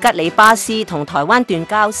對吉里巴斯同台灣斷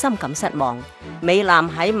交深感失望，美艦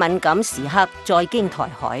喺敏感時刻再經台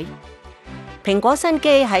海。蘋果新機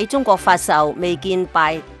喺中國發售，未見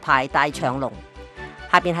排大長龍。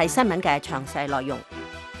下邊係新聞嘅詳細內容。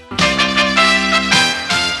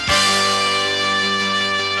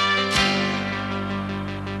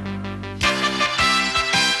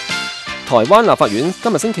台灣立法院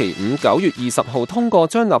今日星期五9月20號通過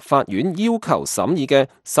將立法院要求審議嘅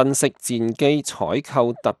新式戰機採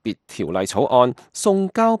購特別條例草案送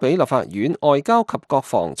交俾立法院外交及國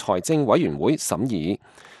防財政委員會審議。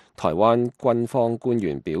台灣軍方官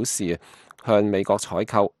員表示，向美國採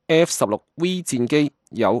購 F-16V 戰機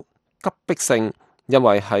有急迫性，因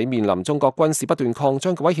為喺面臨中國軍事不斷擴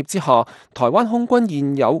張嘅威脅之下，台灣空軍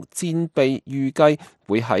現有戰備預計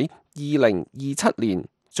會喺2027年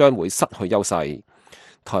將會失去優勢。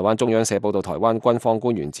台灣中央社報道，台灣軍方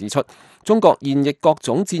官員指出，中國現役各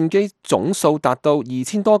種戰機總數達到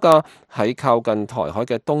2000多架，喺靠近台海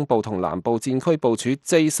嘅東部同南部戰區部署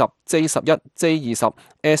J10、J11、J20、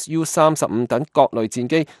SU-35等各類戰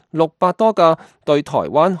機600多架，對台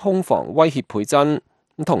灣空防威脅倍增。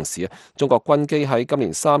同時中國軍機喺今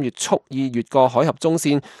年3月蓄意越過海峽中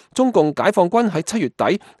線，中共解放軍喺7月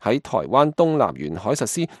底喺台灣東南沿海實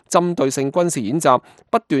施針對性軍事演習，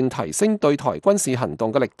不斷提升對台軍事行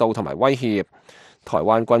動嘅力度同埋威脅。台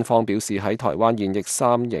灣軍方表示，喺台灣現役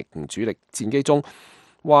3型主力戰機中，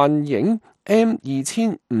幻影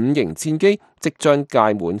M2005 型戰機即將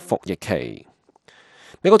屆滿服役期。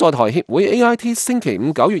美國在台協會 AIT 星期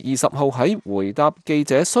五9月20號喺回答記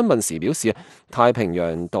者詢問時表示，太平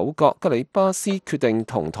洋島國吉里巴斯決定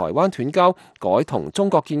同台灣斷交，改同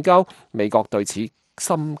中國建交，美國對此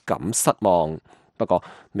深感失望。不過，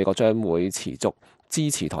美國將會持續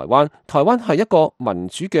支持台灣，台灣係一個民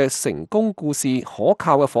主嘅成功故事，可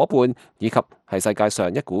靠嘅夥伴，以及係世界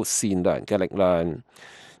上一股善良嘅力量。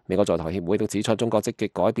美國在台協會都指出，中國積極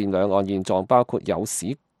改變兩岸現狀，包括有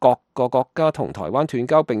使各個國家同台灣斷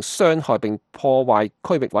交，並傷害並破壞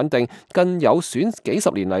區域穩定，更有損幾十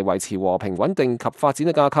年嚟維持和平穩定及發展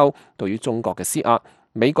嘅架構。對於中國嘅施壓，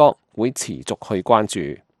美國會持續去關注。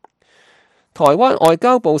台灣外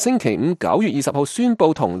交部星期五9月20號宣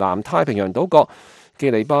布同南太平洋島國基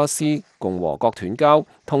里巴斯共和國斷交，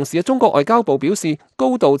同時中國外交部表示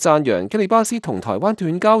高度讚揚基里巴斯同台灣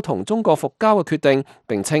斷交同中國復交嘅決定，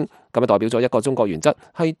並稱咁代表咗一個中國原則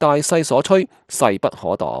係大勢所趨，勢不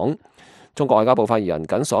可擋。中國外交部發言人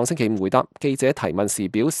耿爽星期五回答記者提問時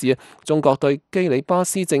表示，中國對基里巴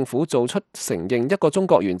斯政府做出承認一個中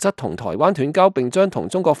國原則同台灣斷交並將同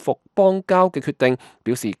中國復邦交嘅決定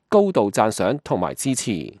表示高度讚賞同埋支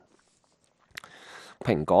持。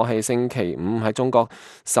蘋果喺星期五喺中國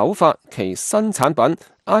首發其新產品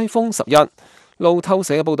iPhone 11。路透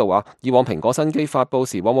社嘅報導話，以往蘋果新機發佈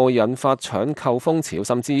時往往會引發搶購風潮，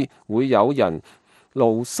甚至會有人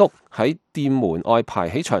露宿喺店門外排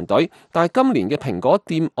起長隊。但係今年嘅蘋果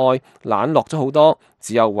店外冷落咗好多，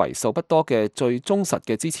只有為數不多嘅最忠實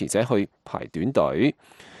嘅支持者去排短隊。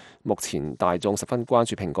目前大眾十分關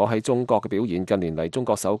注蘋果喺中國嘅表現。近年嚟，中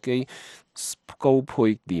國手機高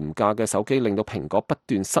配廉價嘅手機令到蘋果不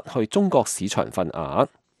斷失去中國市場份額。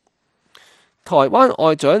台灣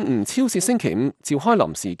外長吳釗燮星期五召開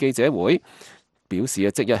臨時記者會，表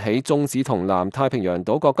示即日起終止同南太平洋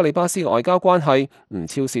島國吉里巴斯嘅外交關係。吳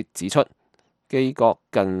釗燮指出，機國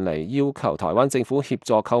近嚟要求台灣政府協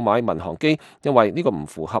助購買民航機，因為呢個唔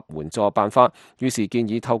符合援助辦法，於是建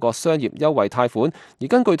議透過商業優惠貸款。而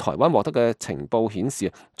根據台灣獲得嘅情報顯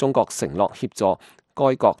示，中國承諾協助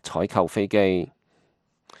該國採購飛機。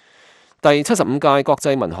第75屆國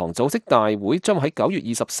際民航組織大會將喺9月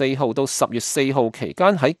24號到10月4號期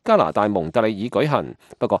間喺加拿大蒙特利爾舉行。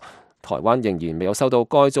不過，台灣仍然未有收到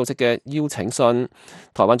該組織嘅邀請信。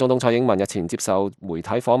台灣總統蔡英文日前接受媒體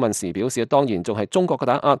訪問時表示，當然仲係中國嘅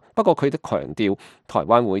打壓，不過佢哋強調台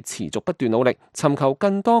灣會持續不斷努力，尋求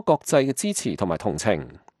更多國際嘅支持同埋同情。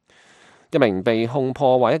一名被控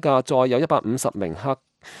破壞一架載有150名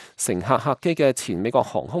乘客客機嘅前美國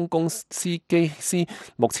航空公司機師，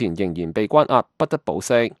目前仍然被關押，不得保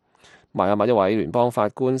釋。邁阿密一位聯邦法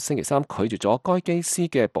官星期三拒絕咗該機師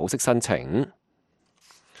嘅保釋申請。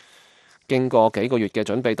經過幾個月嘅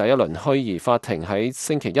準備，第一輪虛擬法庭喺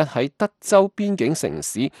星期一喺德州邊境城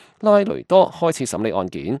市拉雷多開始審理案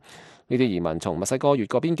件。呢啲移民從墨西哥越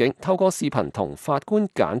過邊境，透過視頻同法官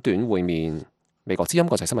簡短會面。美國之音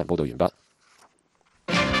國際新聞報道完畢。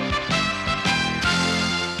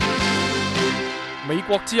美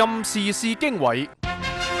國之音時事經緯，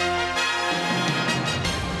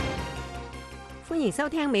歡迎收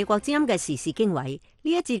聽美國之音嘅時事經緯。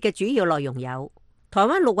呢一節嘅主要內容有：台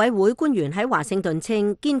灣陸委會官員喺華盛頓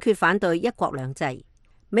稱堅決反對一國兩制；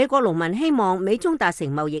美國農民希望美中達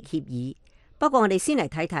成貿易協議。不過我哋先嚟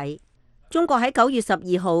睇睇，中國喺9月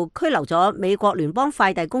12號拘留咗美國聯邦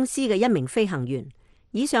快遞公司嘅一名飛行員。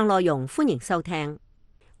以上內容歡迎收聽。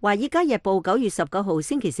華爾街日報9月19號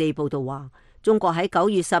星期四報道話，中國喺9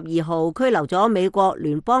月12號拘留咗美國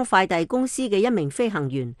聯邦快遞公司嘅一名飛行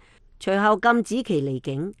員，隨後禁止其離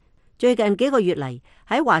境。最近幾個月嚟，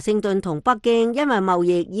喺華盛頓同北京因為貿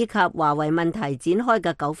易以及華為問題展開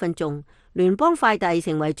嘅糾紛中，聯邦快遞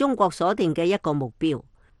成為中國鎖定嘅一個目標。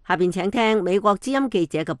下邊請聽美國之音記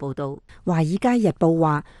者嘅報道。華爾街日報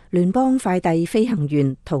話，聯邦快遞飛行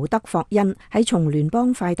員陶德霍恩喺從聯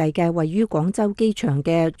邦快遞嘅位於廣州機場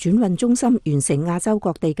嘅轉運中心完成亞洲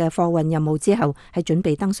各地嘅貨運任務之後，係準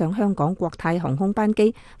備登上香港國泰航空班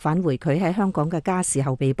機返回佢喺香港嘅家時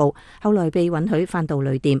候被捕，後來被允許返到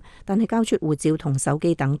旅店，但係交出護照同手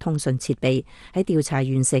機等通訊設備。喺調查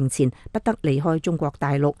完成前不得離開中國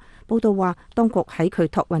大陸。報道話，當局喺佢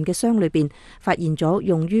託運嘅箱裏邊發現咗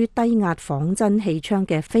用於低壓仿真氣槍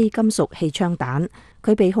嘅非金屬氣槍彈。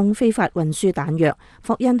佢被控非法運輸彈藥。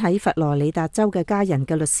霍恩喺佛羅里達州嘅家人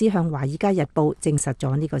嘅律師向華爾街日報證實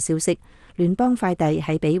咗呢個消息。聯邦快遞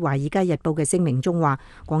喺俾華爾街日報嘅聲明中話，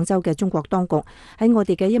廣州嘅中國當局喺我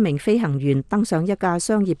哋嘅一名飛行員登上一架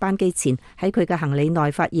商業班機前，喺佢嘅行李內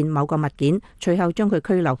發現某個物件，隨後將佢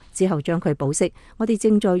拘留，之後將佢保釋。我哋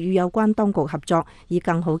正在與有關當局合作，以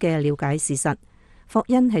更好嘅了解事實。霍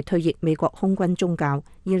恩係退役美國空軍中校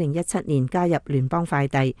，2017年加入聯邦快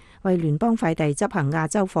遞，為聯邦快遞執行亞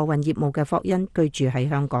洲貨運業務嘅霍恩居住喺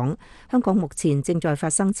香港。香港目前正在發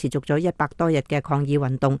生持續咗100多日嘅抗議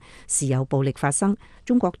運動，時有暴力發生。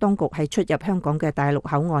中國當局喺出入香港嘅大陸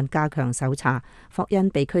口岸加強搜查。霍恩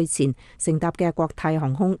被拘前乘搭嘅國泰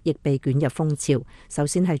航空亦被捲入風潮。首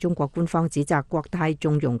先係中國官方指責國泰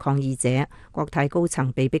縱容抗議者，國泰高層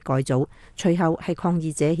被迫改組，隨後係抗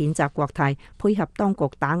議者譴責國泰配合當局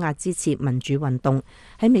打壓支持民主運動。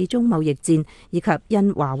喺美中貿易戰以及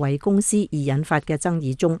因華為公司而引發嘅爭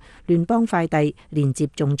議中，聯邦快遞連接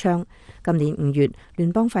中槍。今年5月，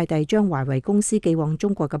聯邦快遞將華為公司寄往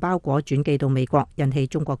中國嘅包裹轉寄到美國，引起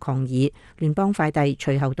中國抗議。聯邦快遞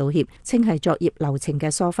隨後道歉，稱係作業流程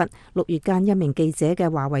嘅疏忽。6月間，一名記者嘅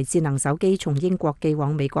華為智能手機從英國寄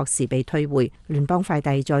往美國時被退回，聯邦快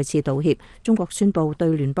遞再次道歉。中國宣布對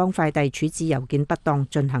聯邦快遞處置郵件不當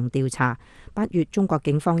進行調查。8月，中國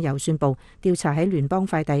警方又宣布調查喺聯邦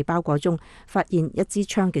快遞包裹中發現一支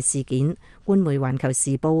槍嘅事件。官媒《環球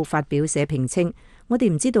時報》發表社評稱，我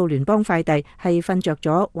哋唔知道聯邦快遞係瞓着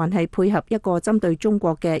咗，還係配合一個針對中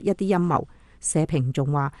國嘅一啲陰謀。社評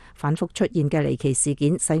仲話，反覆出現嘅離奇事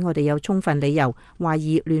件使我哋有充分理由懷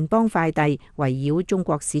疑聯邦快遞圍繞中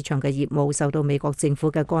國市場嘅業務受到美國政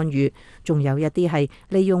府嘅干預，仲有一啲係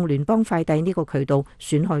利用聯邦快遞呢個渠道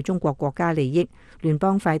損害中國國家利益。聯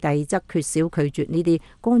邦快遞則缺少拒絕呢啲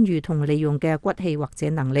干預同利用嘅骨氣或者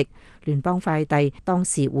能力。聯邦快遞當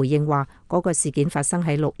時回應話，嗰個事件發生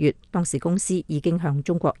喺6月，當時公司已經向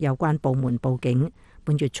中國有關部門報警。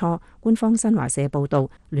本月初，官方新華社報道，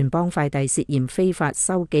聯邦快遞涉嫌非法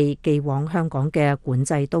收寄往香港嘅管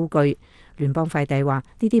制刀具。聯邦快遞話，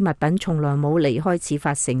呢啲物品從來冇離開始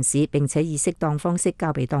發城市，並且以適當方式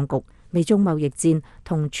交俾當局。美中貿易戰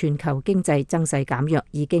同全球經濟增勢減弱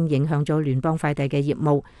已經影響咗聯邦快遞嘅業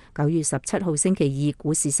務。9月17號星期二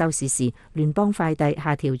股市收市時，聯邦快遞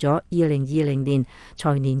下調咗2020年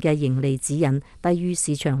財年嘅盈利指引，低於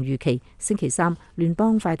市場預期。星期三，聯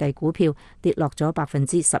邦快遞股票跌落咗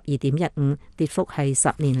12.15%，跌幅係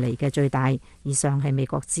10年嚟嘅最大。以上係美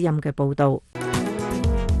國之音嘅報導。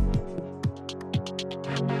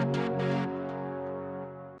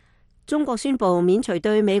中國宣布免除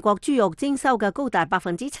對美國豬肉徵收嘅高達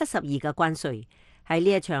72%嘅關稅。喺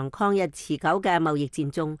呢一場曠日持久嘅貿易戰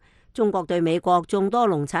中，中國對美國眾多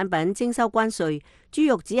農產品徵收關稅，豬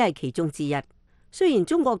肉只係其中之一。雖然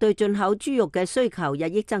中國對進口豬肉嘅需求日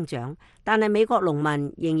益增長，但係美國農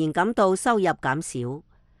民仍然感到收入減少。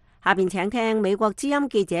下邊請聽美國之音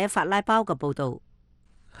記者法拉包嘅報道。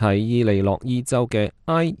喺伊利諾伊州嘅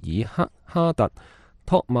埃爾克哈特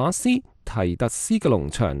托馬斯提特斯嘅農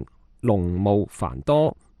場，農務繁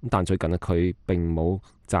多，但最近佢並冇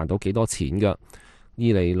賺到幾多錢㗎。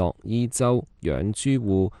伊利諾伊州養豬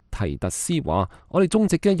戶提特斯話：我哋種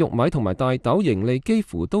植嘅玉米同埋大豆盈利幾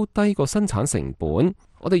乎都低過生產成本，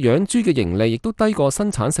我哋養豬嘅盈利亦都低過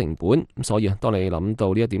生產成本。所以當你諗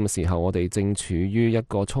到呢一點嘅時候，我哋正處於一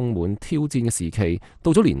個充滿挑戰嘅時期。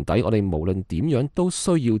到咗年底，我哋無論點樣都需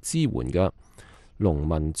要支援㗎。農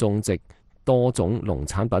民種植多種農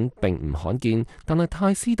產品並唔罕見，但係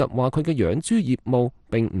泰斯特話佢嘅養豬業務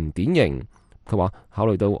並唔典型。佢話考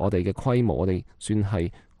慮到我哋嘅規模，我哋算係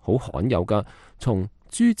好罕有㗎。從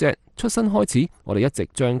豬隻出生開始，我哋一直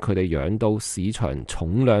將佢哋養到市場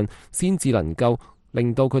重量，先至能夠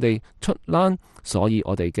令到佢哋出欄。所以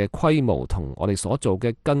我哋嘅規模同我哋所做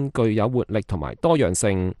嘅更具有活力同埋多樣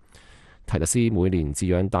性。提特斯每年飼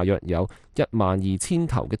養大約有12000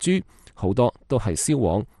頭嘅豬，好多都係銷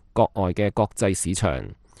往國外嘅國際市場。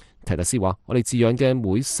提特斯話：我哋飼養嘅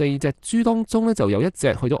每4隻豬當中就有1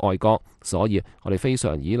隻去咗外國，所以我哋非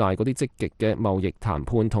常依賴嗰啲積極嘅貿易談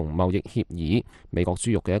判同貿易協議。美國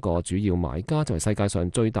豬肉嘅一個主要買家就係世界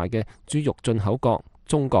上最大嘅豬肉進口國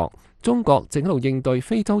中國。中國正喺度應對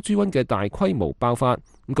非洲豬瘟嘅大規模爆發。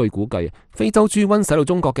據估計，非洲豬瘟使到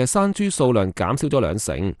中國嘅生豬數量減少咗2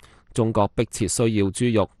成。中國迫切需要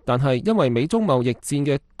豬肉，但係因為美中貿易戰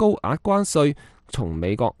嘅高額關稅，從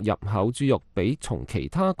美國入口豬肉比從其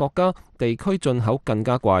他國家地區進口更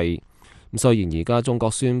加貴。雖然而家中國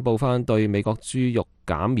宣布翻對美國豬肉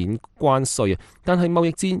減免關稅，但係貿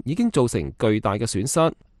易戰已經造成巨大嘅損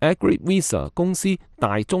失。AgriVisa 公司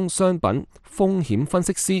大宗商品風險分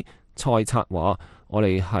析師蔡策話：我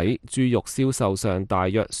哋喺豬肉銷售上大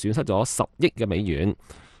約損失咗10億嘅美元。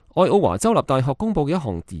愛奧華州立大學公佈嘅一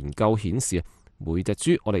項研究顯示，每隻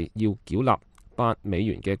豬我哋要繳納8美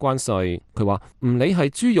元嘅關稅。佢話唔理係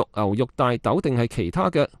豬肉、牛肉、大豆定係其他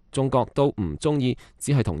嘅，中國都唔中意，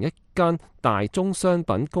只係同一間大宗商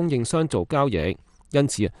品供應商做交易。因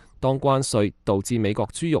此當關稅導致美國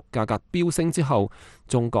豬肉價格飆升之後，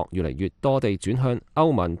中國越嚟越多地轉向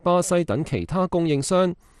歐盟、巴西等其他供應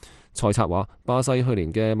商。蔡策話：巴西去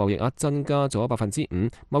年嘅貿易額增加咗5%，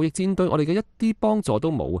貿易戰對我哋嘅一啲幫助都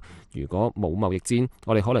冇。如果冇貿易戰，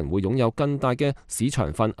我哋可能會擁有更大嘅市場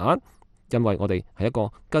份額，因為我哋係一個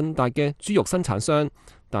更大嘅豬肉生產商。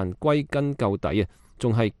但歸根究底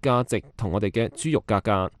仲係價值同我哋嘅豬肉價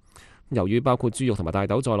格。由於包括豬肉同埋大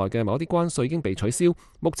豆在內嘅某啲關稅已經被取消，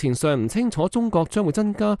目前尚唔清楚中國將會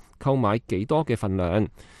增加購買幾多嘅份量。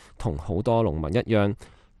同好多農民一樣，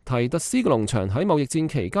提特斯嘅農場喺貿易戰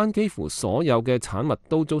期間幾乎所有嘅產物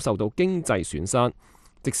都遭受到經濟損失。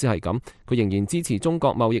即使係咁，佢仍然支持中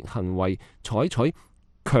國貿易行為採取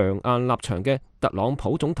強硬立場嘅特朗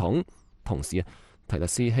普總統。同時提特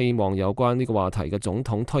斯希望有關呢個話題嘅總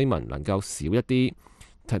統推文能夠少一啲。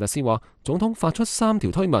提特斯話：總統發出3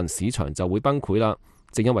條推文，市場就會崩潰啦。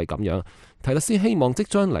正因為咁樣，提特斯希望即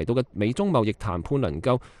將嚟到嘅美中貿易談判能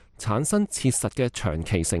夠產生切實嘅長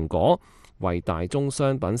期成果，為大宗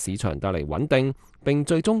商品市場帶嚟穩定，並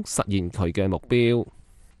最終實現佢嘅目標。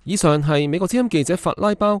以上係美國之音記者法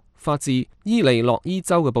拉包發自伊利諾伊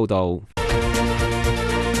州嘅報導。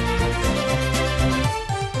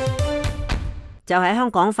就喺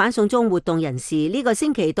香港反送中活動人士呢個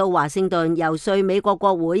星期到華盛頓遊說美國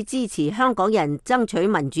國會支持香港人爭取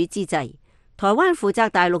民主之際，台灣負責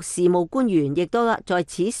大陸事務官員亦都在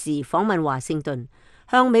此時訪問華盛頓，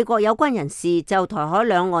向美國有關人士就台海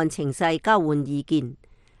兩岸情勢交換意見。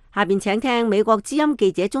下邊請聽美國之音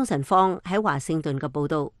記者鍾晨芳喺華盛頓嘅報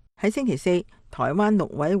道。喺星期4，台灣陸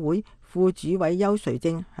委會副主委邱垂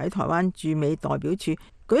正喺台灣駐美代表處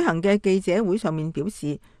舉行嘅記者會上面表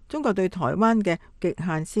示，中國對台灣嘅極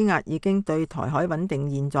限施壓已經對台海穩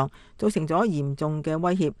定現狀造成咗嚴重嘅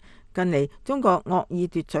威脅。近嚟，中國惡意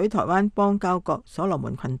奪取台灣邦交國所羅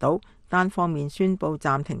門群島，單方面宣布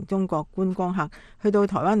暫停中國觀光客去到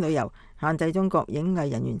台灣旅遊，限制中國影藝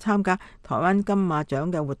人員參加台灣金馬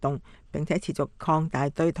獎嘅活動，並且持續擴大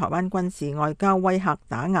對台灣軍事外交威嚇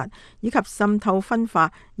打壓，以及滲透分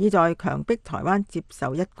化，意在強迫台灣接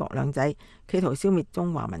受一國兩制，企圖消滅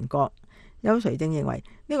中華民國。邱垂正認為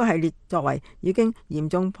呢個系列作為已經嚴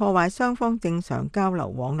重破壞雙方正常交流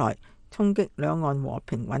往來，衝擊兩岸和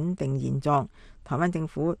平穩定現狀。台灣政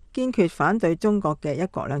府堅決反對中國嘅一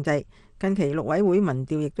國兩制。近期陸委會民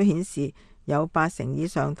調亦都顯示，有80%以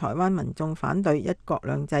上台灣民眾反對一國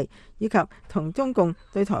兩制，以及同中共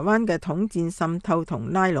對台灣嘅統戰滲透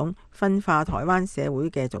同拉攏分化台灣社會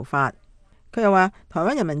嘅做法。佢又話，台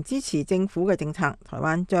灣人民支持政府嘅政策，台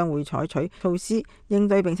灣將會採取措施應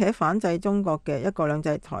對並且反制中國嘅一國兩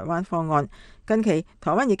制台灣方案。近期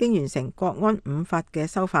台灣已經完成國安5法嘅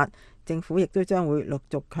修法，政府亦都將會陸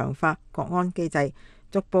續強化國安機制，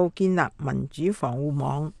逐步建立民主防護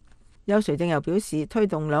網。邱垂正又表示，推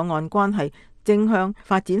動兩岸關係正向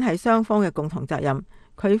發展係雙方嘅共同責任。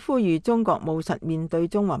佢呼籲中國務實面對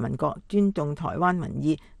中華民國，尊重台灣民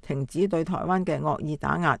意，停止對台灣嘅惡意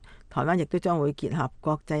打壓。台灣亦都將會結合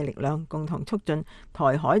國際力量，共同促進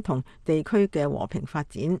台海同地區嘅和平發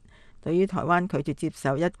展。對於台灣拒絕接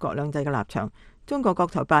受一國兩制嘅立場，中國國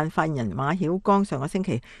台辦發言人馬曉光上個星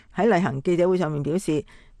期喺例行記者會上面表示，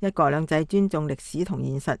一國兩制尊重歷史同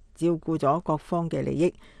現實，照顧咗各方嘅利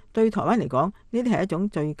益。對台灣嚟講，呢啲係一種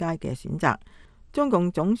最佳嘅選擇。中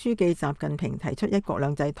共總書記習近平提出一國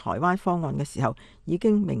兩制台灣方案嘅時候，已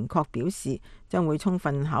經明確表示將會充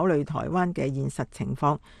分考慮台灣嘅現實情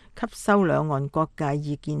況，吸收兩岸各界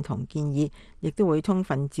意見同建議，亦都會充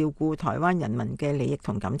分照顧台灣人民嘅利益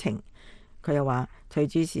同感情。佢又話，隨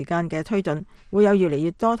住時間嘅推進，會有越嚟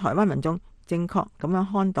越多台灣民眾正確咁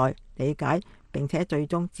樣看待、理解並且最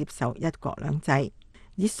終接受一國兩制。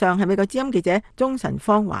以上係美國之音記者鍾晨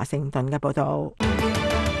芳華盛頓嘅報道。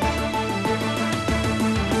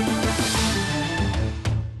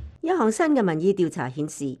一項新嘅民意調查顯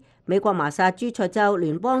示，美國麻薩諸塞州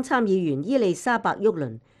聯邦參議員伊麗莎白沃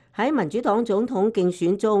倫喺民主黨總統競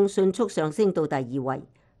選中迅速上升到第2位，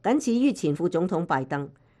僅次於前副總統拜登。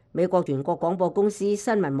美國全國廣播公司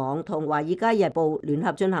新聞網同《華爾街日報》聯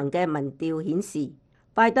合進行嘅民調顯示，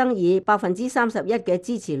拜登以31%嘅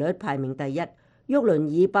支持率排名第一，沃倫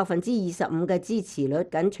以25%嘅支持率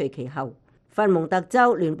緊隨其後。佛蒙特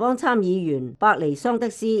州聯邦參議員伯尼桑德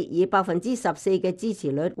斯以14%嘅支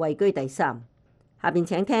持率位居第3。下邊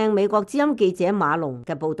請聽美國之音記者馬龍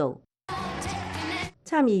嘅報導。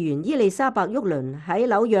參議員伊麗莎白沃倫喺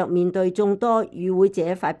紐約面對眾多與會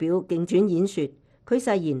者發表競選演說，佢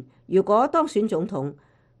誓言如果當選總統，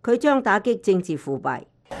佢將打擊政治腐敗。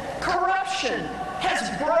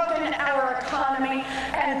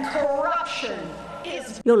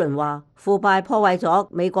沃倫話：腐敗破壞咗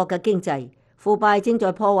美國嘅經濟，腐敗正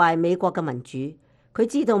在破壞美國嘅民主。佢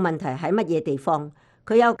知道問題喺乜嘢地方，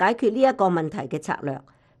佢有解決呢一個問題嘅策略。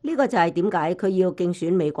呢個就係點解佢要競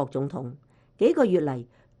選美國總統。幾個月嚟，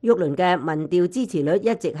沃倫嘅民調支持率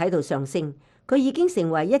一直喺度上升，佢已經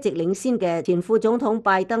成為一直領先嘅前副總統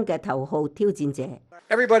拜登嘅頭號挑戰者。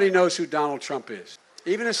Everybody knows who Donald Trump is.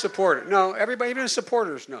 Even his supporters. No, everybody, even his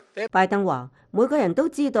supporters know. 拜登話：每個人都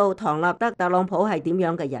知道唐納德特朗普係點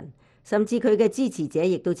樣嘅人，甚至佢嘅支持者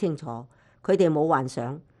亦都清楚。佢哋冇幻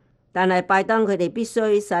想，但係拜登佢哋必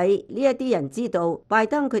須使呢一啲人知道拜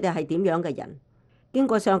登佢哋係點樣嘅人。經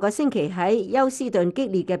過上個星期喺休斯頓激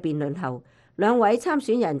烈嘅辯論後，兩位參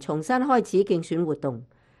選人重新開始競選活動。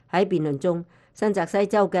喺辯論中，新澤西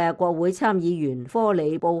州嘅國會參議員科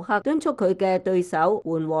里布克敦促佢嘅對手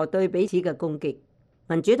緩和對彼此嘅攻擊。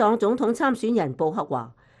民主黨總統參選人布克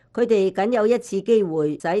話：佢哋僅有一次機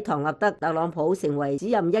會使唐納德特朗普成為只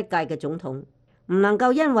任一屆嘅總統，唔能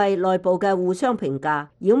夠因為內部嘅互相評價、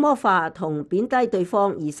妖魔化同貶低對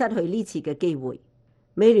方而失去呢次嘅機會。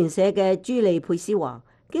美聯社嘅朱莉佩斯話：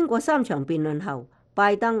經過3場辯論後，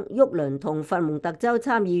拜登、沃倫同佛蒙特州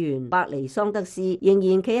參議員伯尼桑德斯仍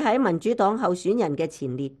然企喺民主黨候選人嘅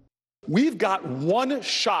前列。We've got one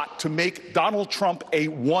shot to make Donald Trump a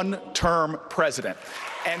one-term president.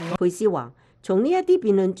 佩斯話：從呢一啲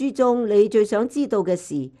辯論之中，你最想知道嘅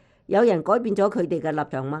事，有人改變咗佢哋嘅立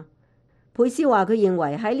場嗎？佩斯話：佢認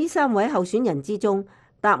為喺呢3位候選人之中，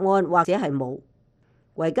答案或者係冇。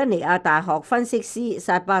維吉尼亞大學分析師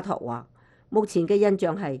薩巴托話：目前嘅印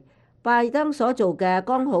象係拜登所做嘅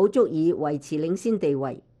剛好足以維持領先地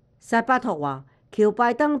位。薩巴托話：喬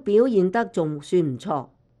拜登表現得仲算唔錯。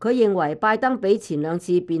佢認為拜登比前2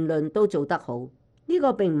次辯論都做得好，呢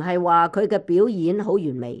個並唔係話佢嘅表演好完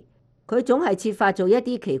美，佢總係設法做一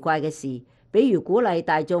啲奇怪嘅事，比如鼓勵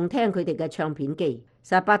大眾聽佢哋嘅唱片機。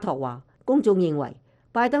薩巴托話，公眾認為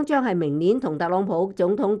拜登將係明年同特朗普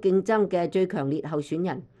總統競爭嘅最強烈候選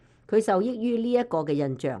人，佢受益於呢一個嘅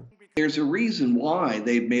印象。There's a reason why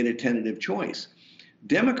they've made a tentative choice.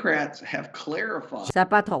 Democrats have clarified. 薩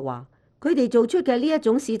巴托話，佢哋做出嘅呢一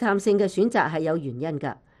種試探性嘅選擇係有原因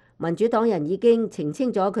㗎。民主黨人已經澄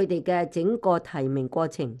清咗佢哋嘅整個提名過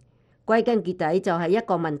程，歸根結底就係一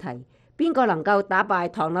個問題：邊個能夠打敗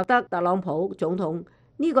唐納德特朗普總統？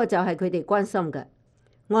呢個就係佢哋關心嘅。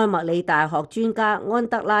埃默里大學專家安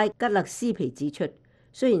德拉吉勒斯皮指出，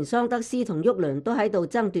雖然桑德斯同沃倫都喺度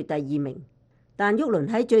爭奪第2名，但沃倫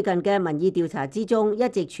喺最近嘅民意調查之中一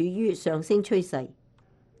直處於上升趨勢。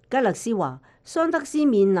吉勒斯話，桑德斯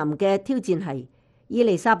面臨嘅挑戰係伊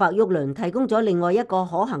麗莎白沃倫提供咗另外一個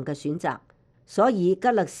可行嘅選擇，所以吉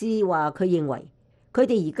勒斯話佢認為佢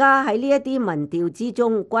哋而家喺呢一啲民調之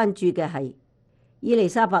中關注嘅係伊麗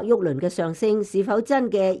莎白沃倫嘅上升是否真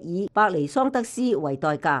嘅以伯尼桑德斯為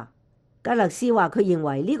代價。吉勒斯話佢認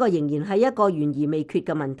為呢個仍然係一個懸而未決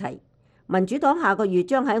嘅問題。民主黨下個月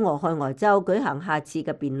將喺俄亥俄州舉行下次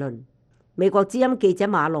嘅辯論。美國之音記者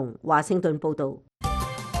馬龍華盛頓報道。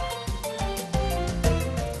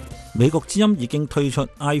美國之音已經推出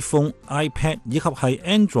iPhone、iPad 以及係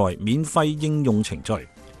Android 免費應用程序。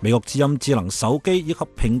美國之音智能手機以及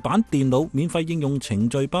平板電腦免費應用程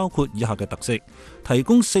序包括以下嘅特色：提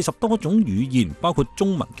供40多種語言，包括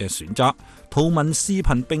中文嘅選擇，圖文視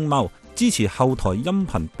頻並茂，支持後台音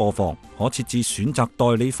頻播放，可設置選擇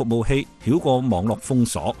代理服務器，繞過網絡封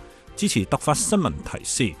鎖，支持突發新聞提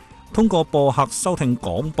示，通過播客收聽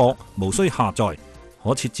廣播，無需下載，可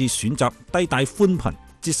設置選擇低帶寬頻，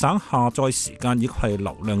節省下載時間以及係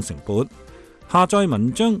流量成本。下載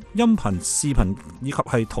文章、音頻、視頻以及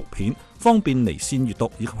係圖片，方便離線閱讀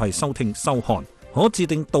以及係收聽收看。可自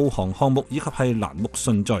定導航項目以及係欄目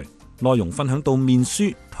順序，內容分享到面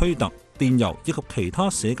書、推特、電郵以及其他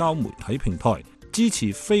社交媒體平台。支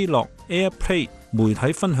持飛樂 AirPlay 媒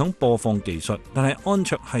體分享播放技術，但係安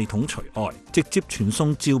卓系統除外。直接傳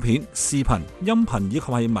送照片、視頻、音頻以及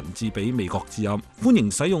係文字俾美國之音。歡迎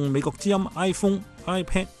使用美國之音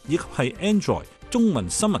iPhone、iPad 以及係 Android中文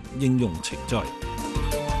新聞應用程序。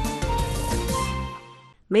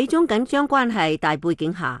美中緊張關係大背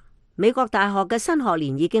景下，美國大學嘅新學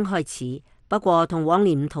年已經開始。不過同往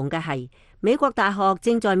年唔同嘅係，美國大學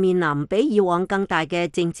正在面臨比以往更大嘅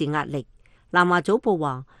政治壓力。南華早報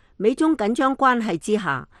話，美中緊張關係之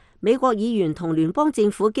下，美國議員同聯邦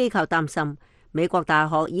政府機構擔心，美國大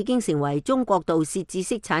學已經成為中國盜竊知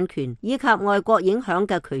識產權以及外國影響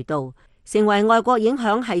嘅渠道，成為外國影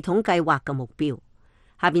響系統計劃嘅目標。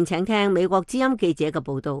下邊請聽美國之音記者嘅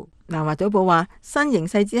報道。南華早報話，新形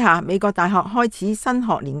勢之下，美國大學開始新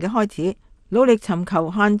學年嘅開始，努力尋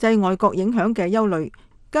求限制外國影響嘅憂慮，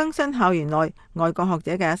更新校園內外國學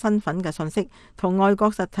者嘅身份嘅信息，同外國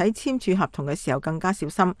實體簽署合同嘅時候更加小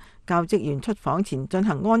心，教職員出訪前進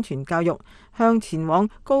行安全教育，向前往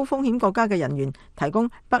高風險國家嘅人員提供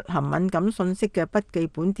不含敏感信息嘅筆記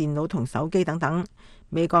本電腦同手機等等。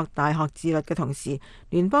美國大學自律嘅同時，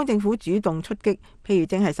聯邦政府主動出擊，譬如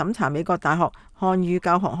正係審查美國大學漢語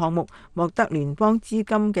教學項目獲得聯邦資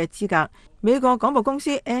金嘅資格。美國廣播公司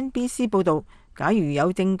NBC 報道，假如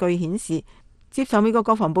有證據顯示接受美國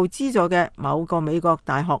國防部資助嘅某個美國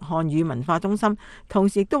大學漢語文化中心，同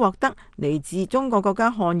時亦都獲得嚟自中國國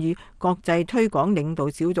家漢語國際推廣領導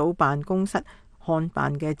小組辦公室漢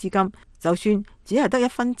辦嘅資金，就算只係得1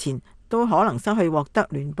分錢，都可能失去獲得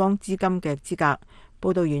聯邦資金嘅資格。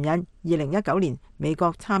報道援引2019年美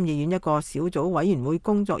國參議院一個小組委員會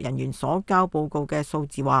工作人員所交報告嘅數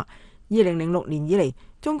字話，2006年以嚟，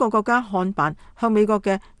中國國家漢辦向美國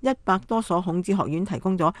嘅100多所孔子學院提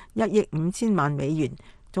供咗1億5千萬美元。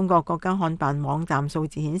中國國家漢辦網站數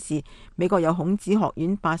字顯示，美國有孔子學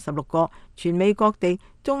院86個，全美各地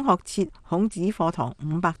中學設孔子課堂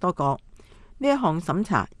500多個。呢一項審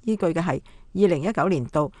查依據嘅係2019年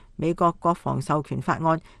度美國國防授權法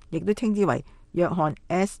案，亦都稱之為約翰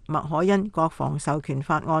S. 麥凱恩國防授權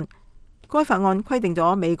法案。該法案規定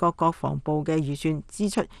咗美國國防部嘅預算支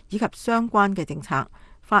出以及相關嘅政策。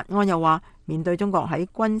法案又話，面對中國喺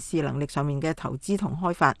軍事能力上面嘅投資同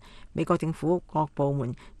開發，美國政府各部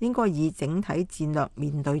門應該以整體戰略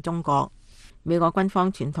面對中國。美國軍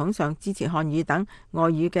方傳統上支持漢語等外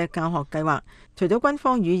語嘅教學計劃，除咗軍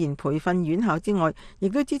方語言培訓院校之外，亦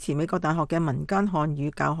都支持美國大學嘅民間漢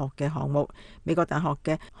語教學嘅項目。美國大學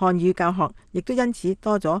嘅漢語教學亦都因此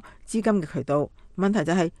多咗資金嘅渠道。問題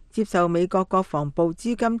就係接受美國國防部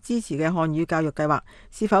資金支持嘅漢語教育計劃，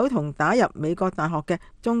是否同打入美國大學嘅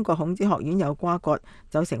中國孔子學院有瓜葛，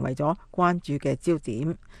就成為咗關注嘅焦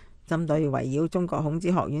點。針對圍繞中國孔子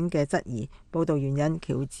學院嘅質疑，報道援引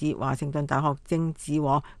喬治華盛頓大學政治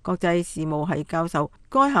和國際事務系教授、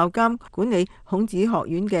該校監管理孔子學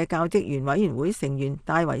院嘅教職員委員會成員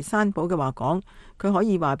戴維山堡嘅話講，佢可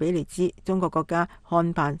以話俾你知，中國國家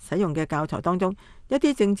漢辦使用嘅教材當中一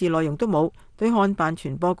啲政治內容都冇，對漢辦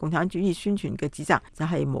傳播共產主義宣傳嘅指責就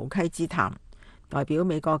係無稽之談。代表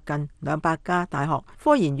美國近200家大學、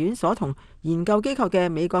科研院所同研究機構嘅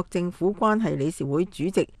美國政府關係理事會主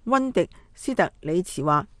席溫迪斯特里茨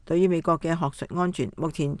話，對於美國嘅學術安全，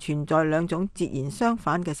目前存在2種截然相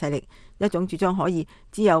反嘅勢力，一種主張可以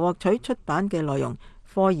自由獲取出版嘅內容，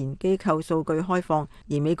科研機構數據開放，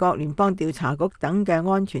而美國聯邦調查局等嘅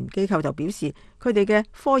安全機構就表示，佢哋嘅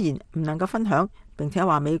科研唔能夠分享，並且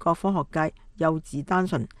話美國科學界幼稚單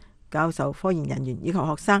純。教授、科研人員以及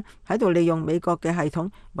學生喺度利用美國嘅系統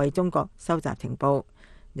為中國收集情報，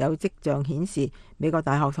有跡象顯示美國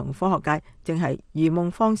大學同科學界正係如夢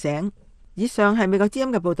方醒。以上係美國之音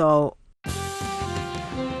嘅報導。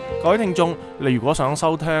各位聽眾，你如果想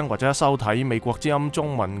收聽或者收睇美國之音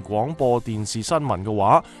中文廣播電視新聞嘅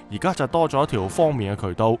話，而家就多咗一條方便嘅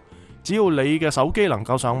渠道。只要你嘅手機能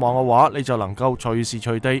夠上網嘅話，你就能夠隨時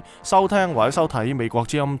隨地收聽或者收睇美國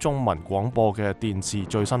之音中文廣播嘅電視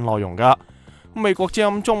最新內容噶。美國之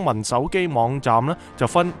音中文手機網站呢，就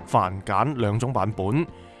分繁簡2種版本，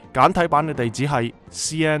簡體版嘅地址係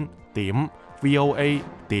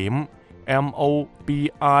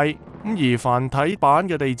cn.voa.mobi， 而繁體版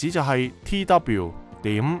嘅地址就係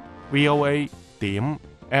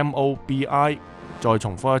tw.voa.mobi。 再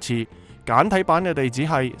重複一次，簡體版嘅地址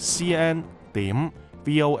係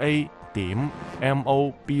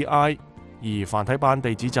cn.voa.mobi， 而繁體版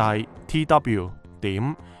地址就係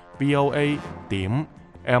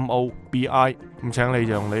tw.voa.mobi。 咁請你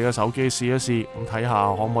用你嘅手機試一試，咁睇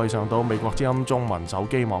下可唔可以上到美國之音中文手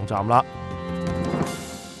機網站啦。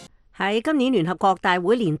喺今年聯合國大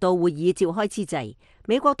會年度會議召開之際，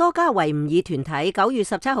美國多家維吾爾團體9月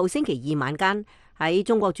17號星期二晚間喺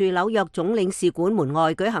中國駐紐約總領事館門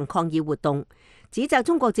外舉行抗議活動，指責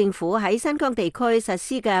中國政府喺新疆地區實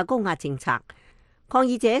施嘅高壓政策。抗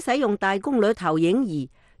議者使用大功率投影儀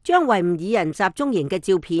將維吾爾人集中營嘅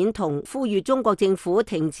照片同呼籲中國政府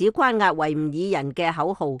停止關押維吾爾人嘅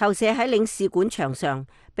口號投射喺領事館牆上，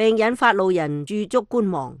並引發路人駐足觀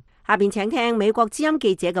望。下邊請聽美國之音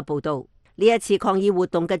記者嘅報道。呢一次抗議活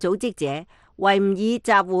動嘅組織者維吾爾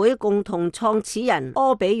集會共同創始人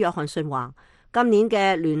柯比約翰遜話，今年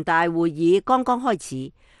嘅聯大會議剛剛開始，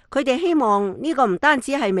佢哋希望呢個唔單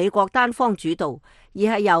止係美國單方主導，而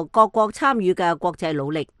係由各國參與嘅國際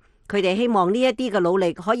努力。佢哋希望呢一啲嘅努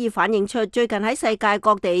力可以反映出最近喺世界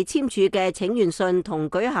各地簽署嘅請願信同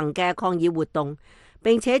舉行嘅抗議活動，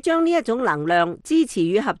並且將呢一種能量、支持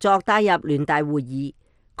與合作帶入聯大會議。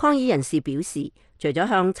抗議人士表示，除咗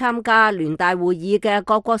向參加聯大會議嘅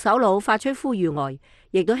各國首腦發出呼籲外，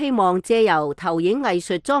亦都希望借由投影藝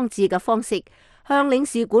術裝置嘅方式，向領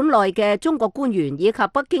事館內嘅中國官員以及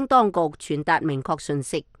北京當局傳達明確訊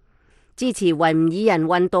息。支持維吾爾人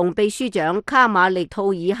運動秘書長卡馬力吐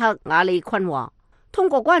爾克瓦利昆話，通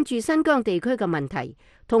過關注新疆地區嘅問題，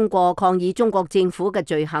通過抗議中國政府嘅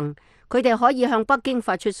罪行，佢哋可以向北京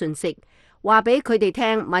發出訊息，話俾佢哋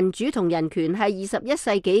聽，民主同人權係21世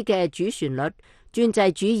紀嘅主旋律，專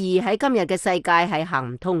制主義喺今日嘅世界係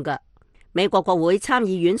行唔通㗎。美國國會參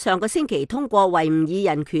議院上個星期通過維吾爾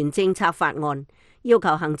人權政策法案，要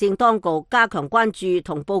求行政當局加強關注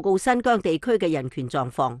同報告新疆地區嘅人權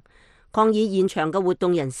狀況。抗議現場嘅活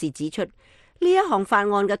動人士指出，呢一項法案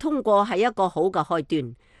嘅通過係一個好嘅開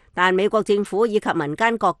端，但美國政府以及民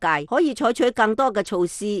間各界可以採取更多嘅措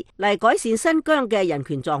施嚟改善新疆嘅人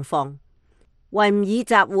權狀況。維吾爾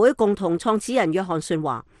集會共同創始人約翰遜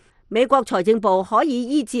話，美國財政部可以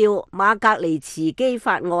依照馬格尼茨基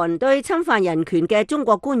法案對侵犯人權嘅中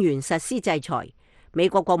國官員實施制裁。美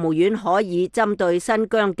國國務院可以針對新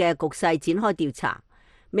疆嘅局勢展開調查。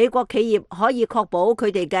美國企業可以確保佢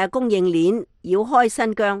哋嘅供應鏈繞開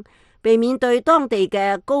新疆，避免對當地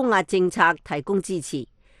嘅高壓政策提供支持。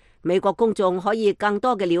美國公眾可以更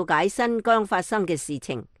多嘅了解新疆發生嘅事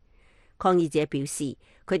情。抗議者表示，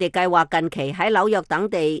佢哋計劃近期喺紐約等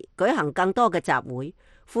地舉行更多嘅集會，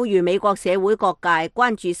呼籲美國社會各界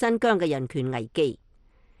關注新疆嘅人權危機。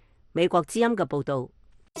美國之音嘅報道。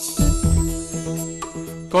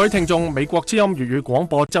各位聽眾，美國之音粵語廣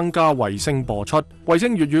播增加衛星播出。衛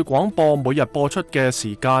星粵語廣播每日播出嘅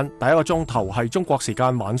時間，第一個鐘頭係中國時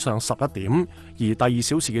間晚上11點，而第2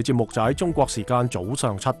小時嘅節目就喺中國時間早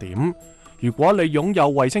上7點。如果你擁有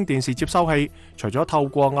衛星電視接收器，除咗透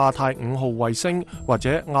過亞太5號衛星或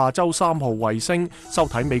者亞洲3號衛星收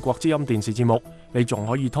睇美國之音電視節目，你仲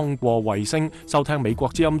可以通過衛星收聽美國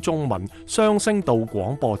之音中文雙聲道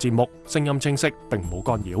廣播節目，聲音清晰並冇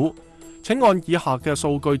干擾。請按以下嘅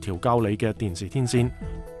數據調校你嘅電視天線。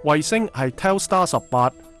衛星係 Telstar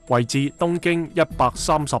 18，位置東經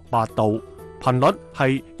138度，頻率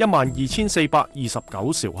係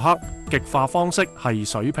12429兆赫，極化方式係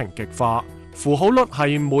水平極化，符號率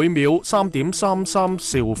係每秒3.33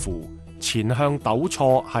兆符，前向糾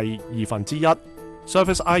錯係1/2。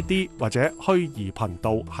Service ID 或者虛擬頻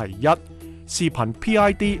道係1，視頻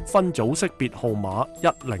PID 分組識別號碼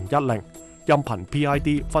1010，音頻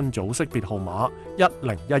PID 分組識別號碼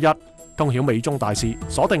1011。通曉美中大事，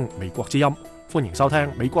鎖定美國之音，歡迎收聽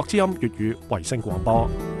美國之音粵語衛星廣播。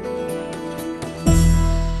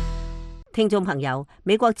聽眾朋友，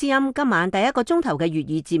美國之音今晚第1個鐘頭嘅粵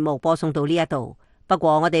語節目播送到呢一度，不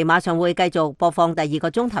過我哋馬上會繼續播放第2個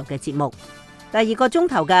鐘頭嘅節目。第2個鐘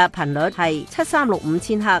頭嘅頻率係7365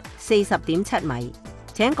千赫，40.7米，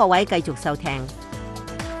請各位繼續收聽。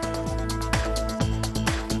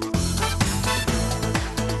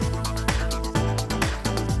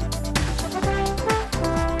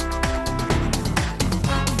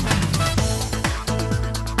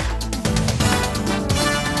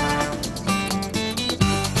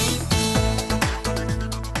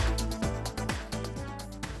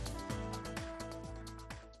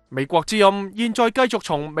美國之音現在繼續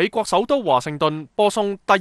從美國首都華盛頓播送第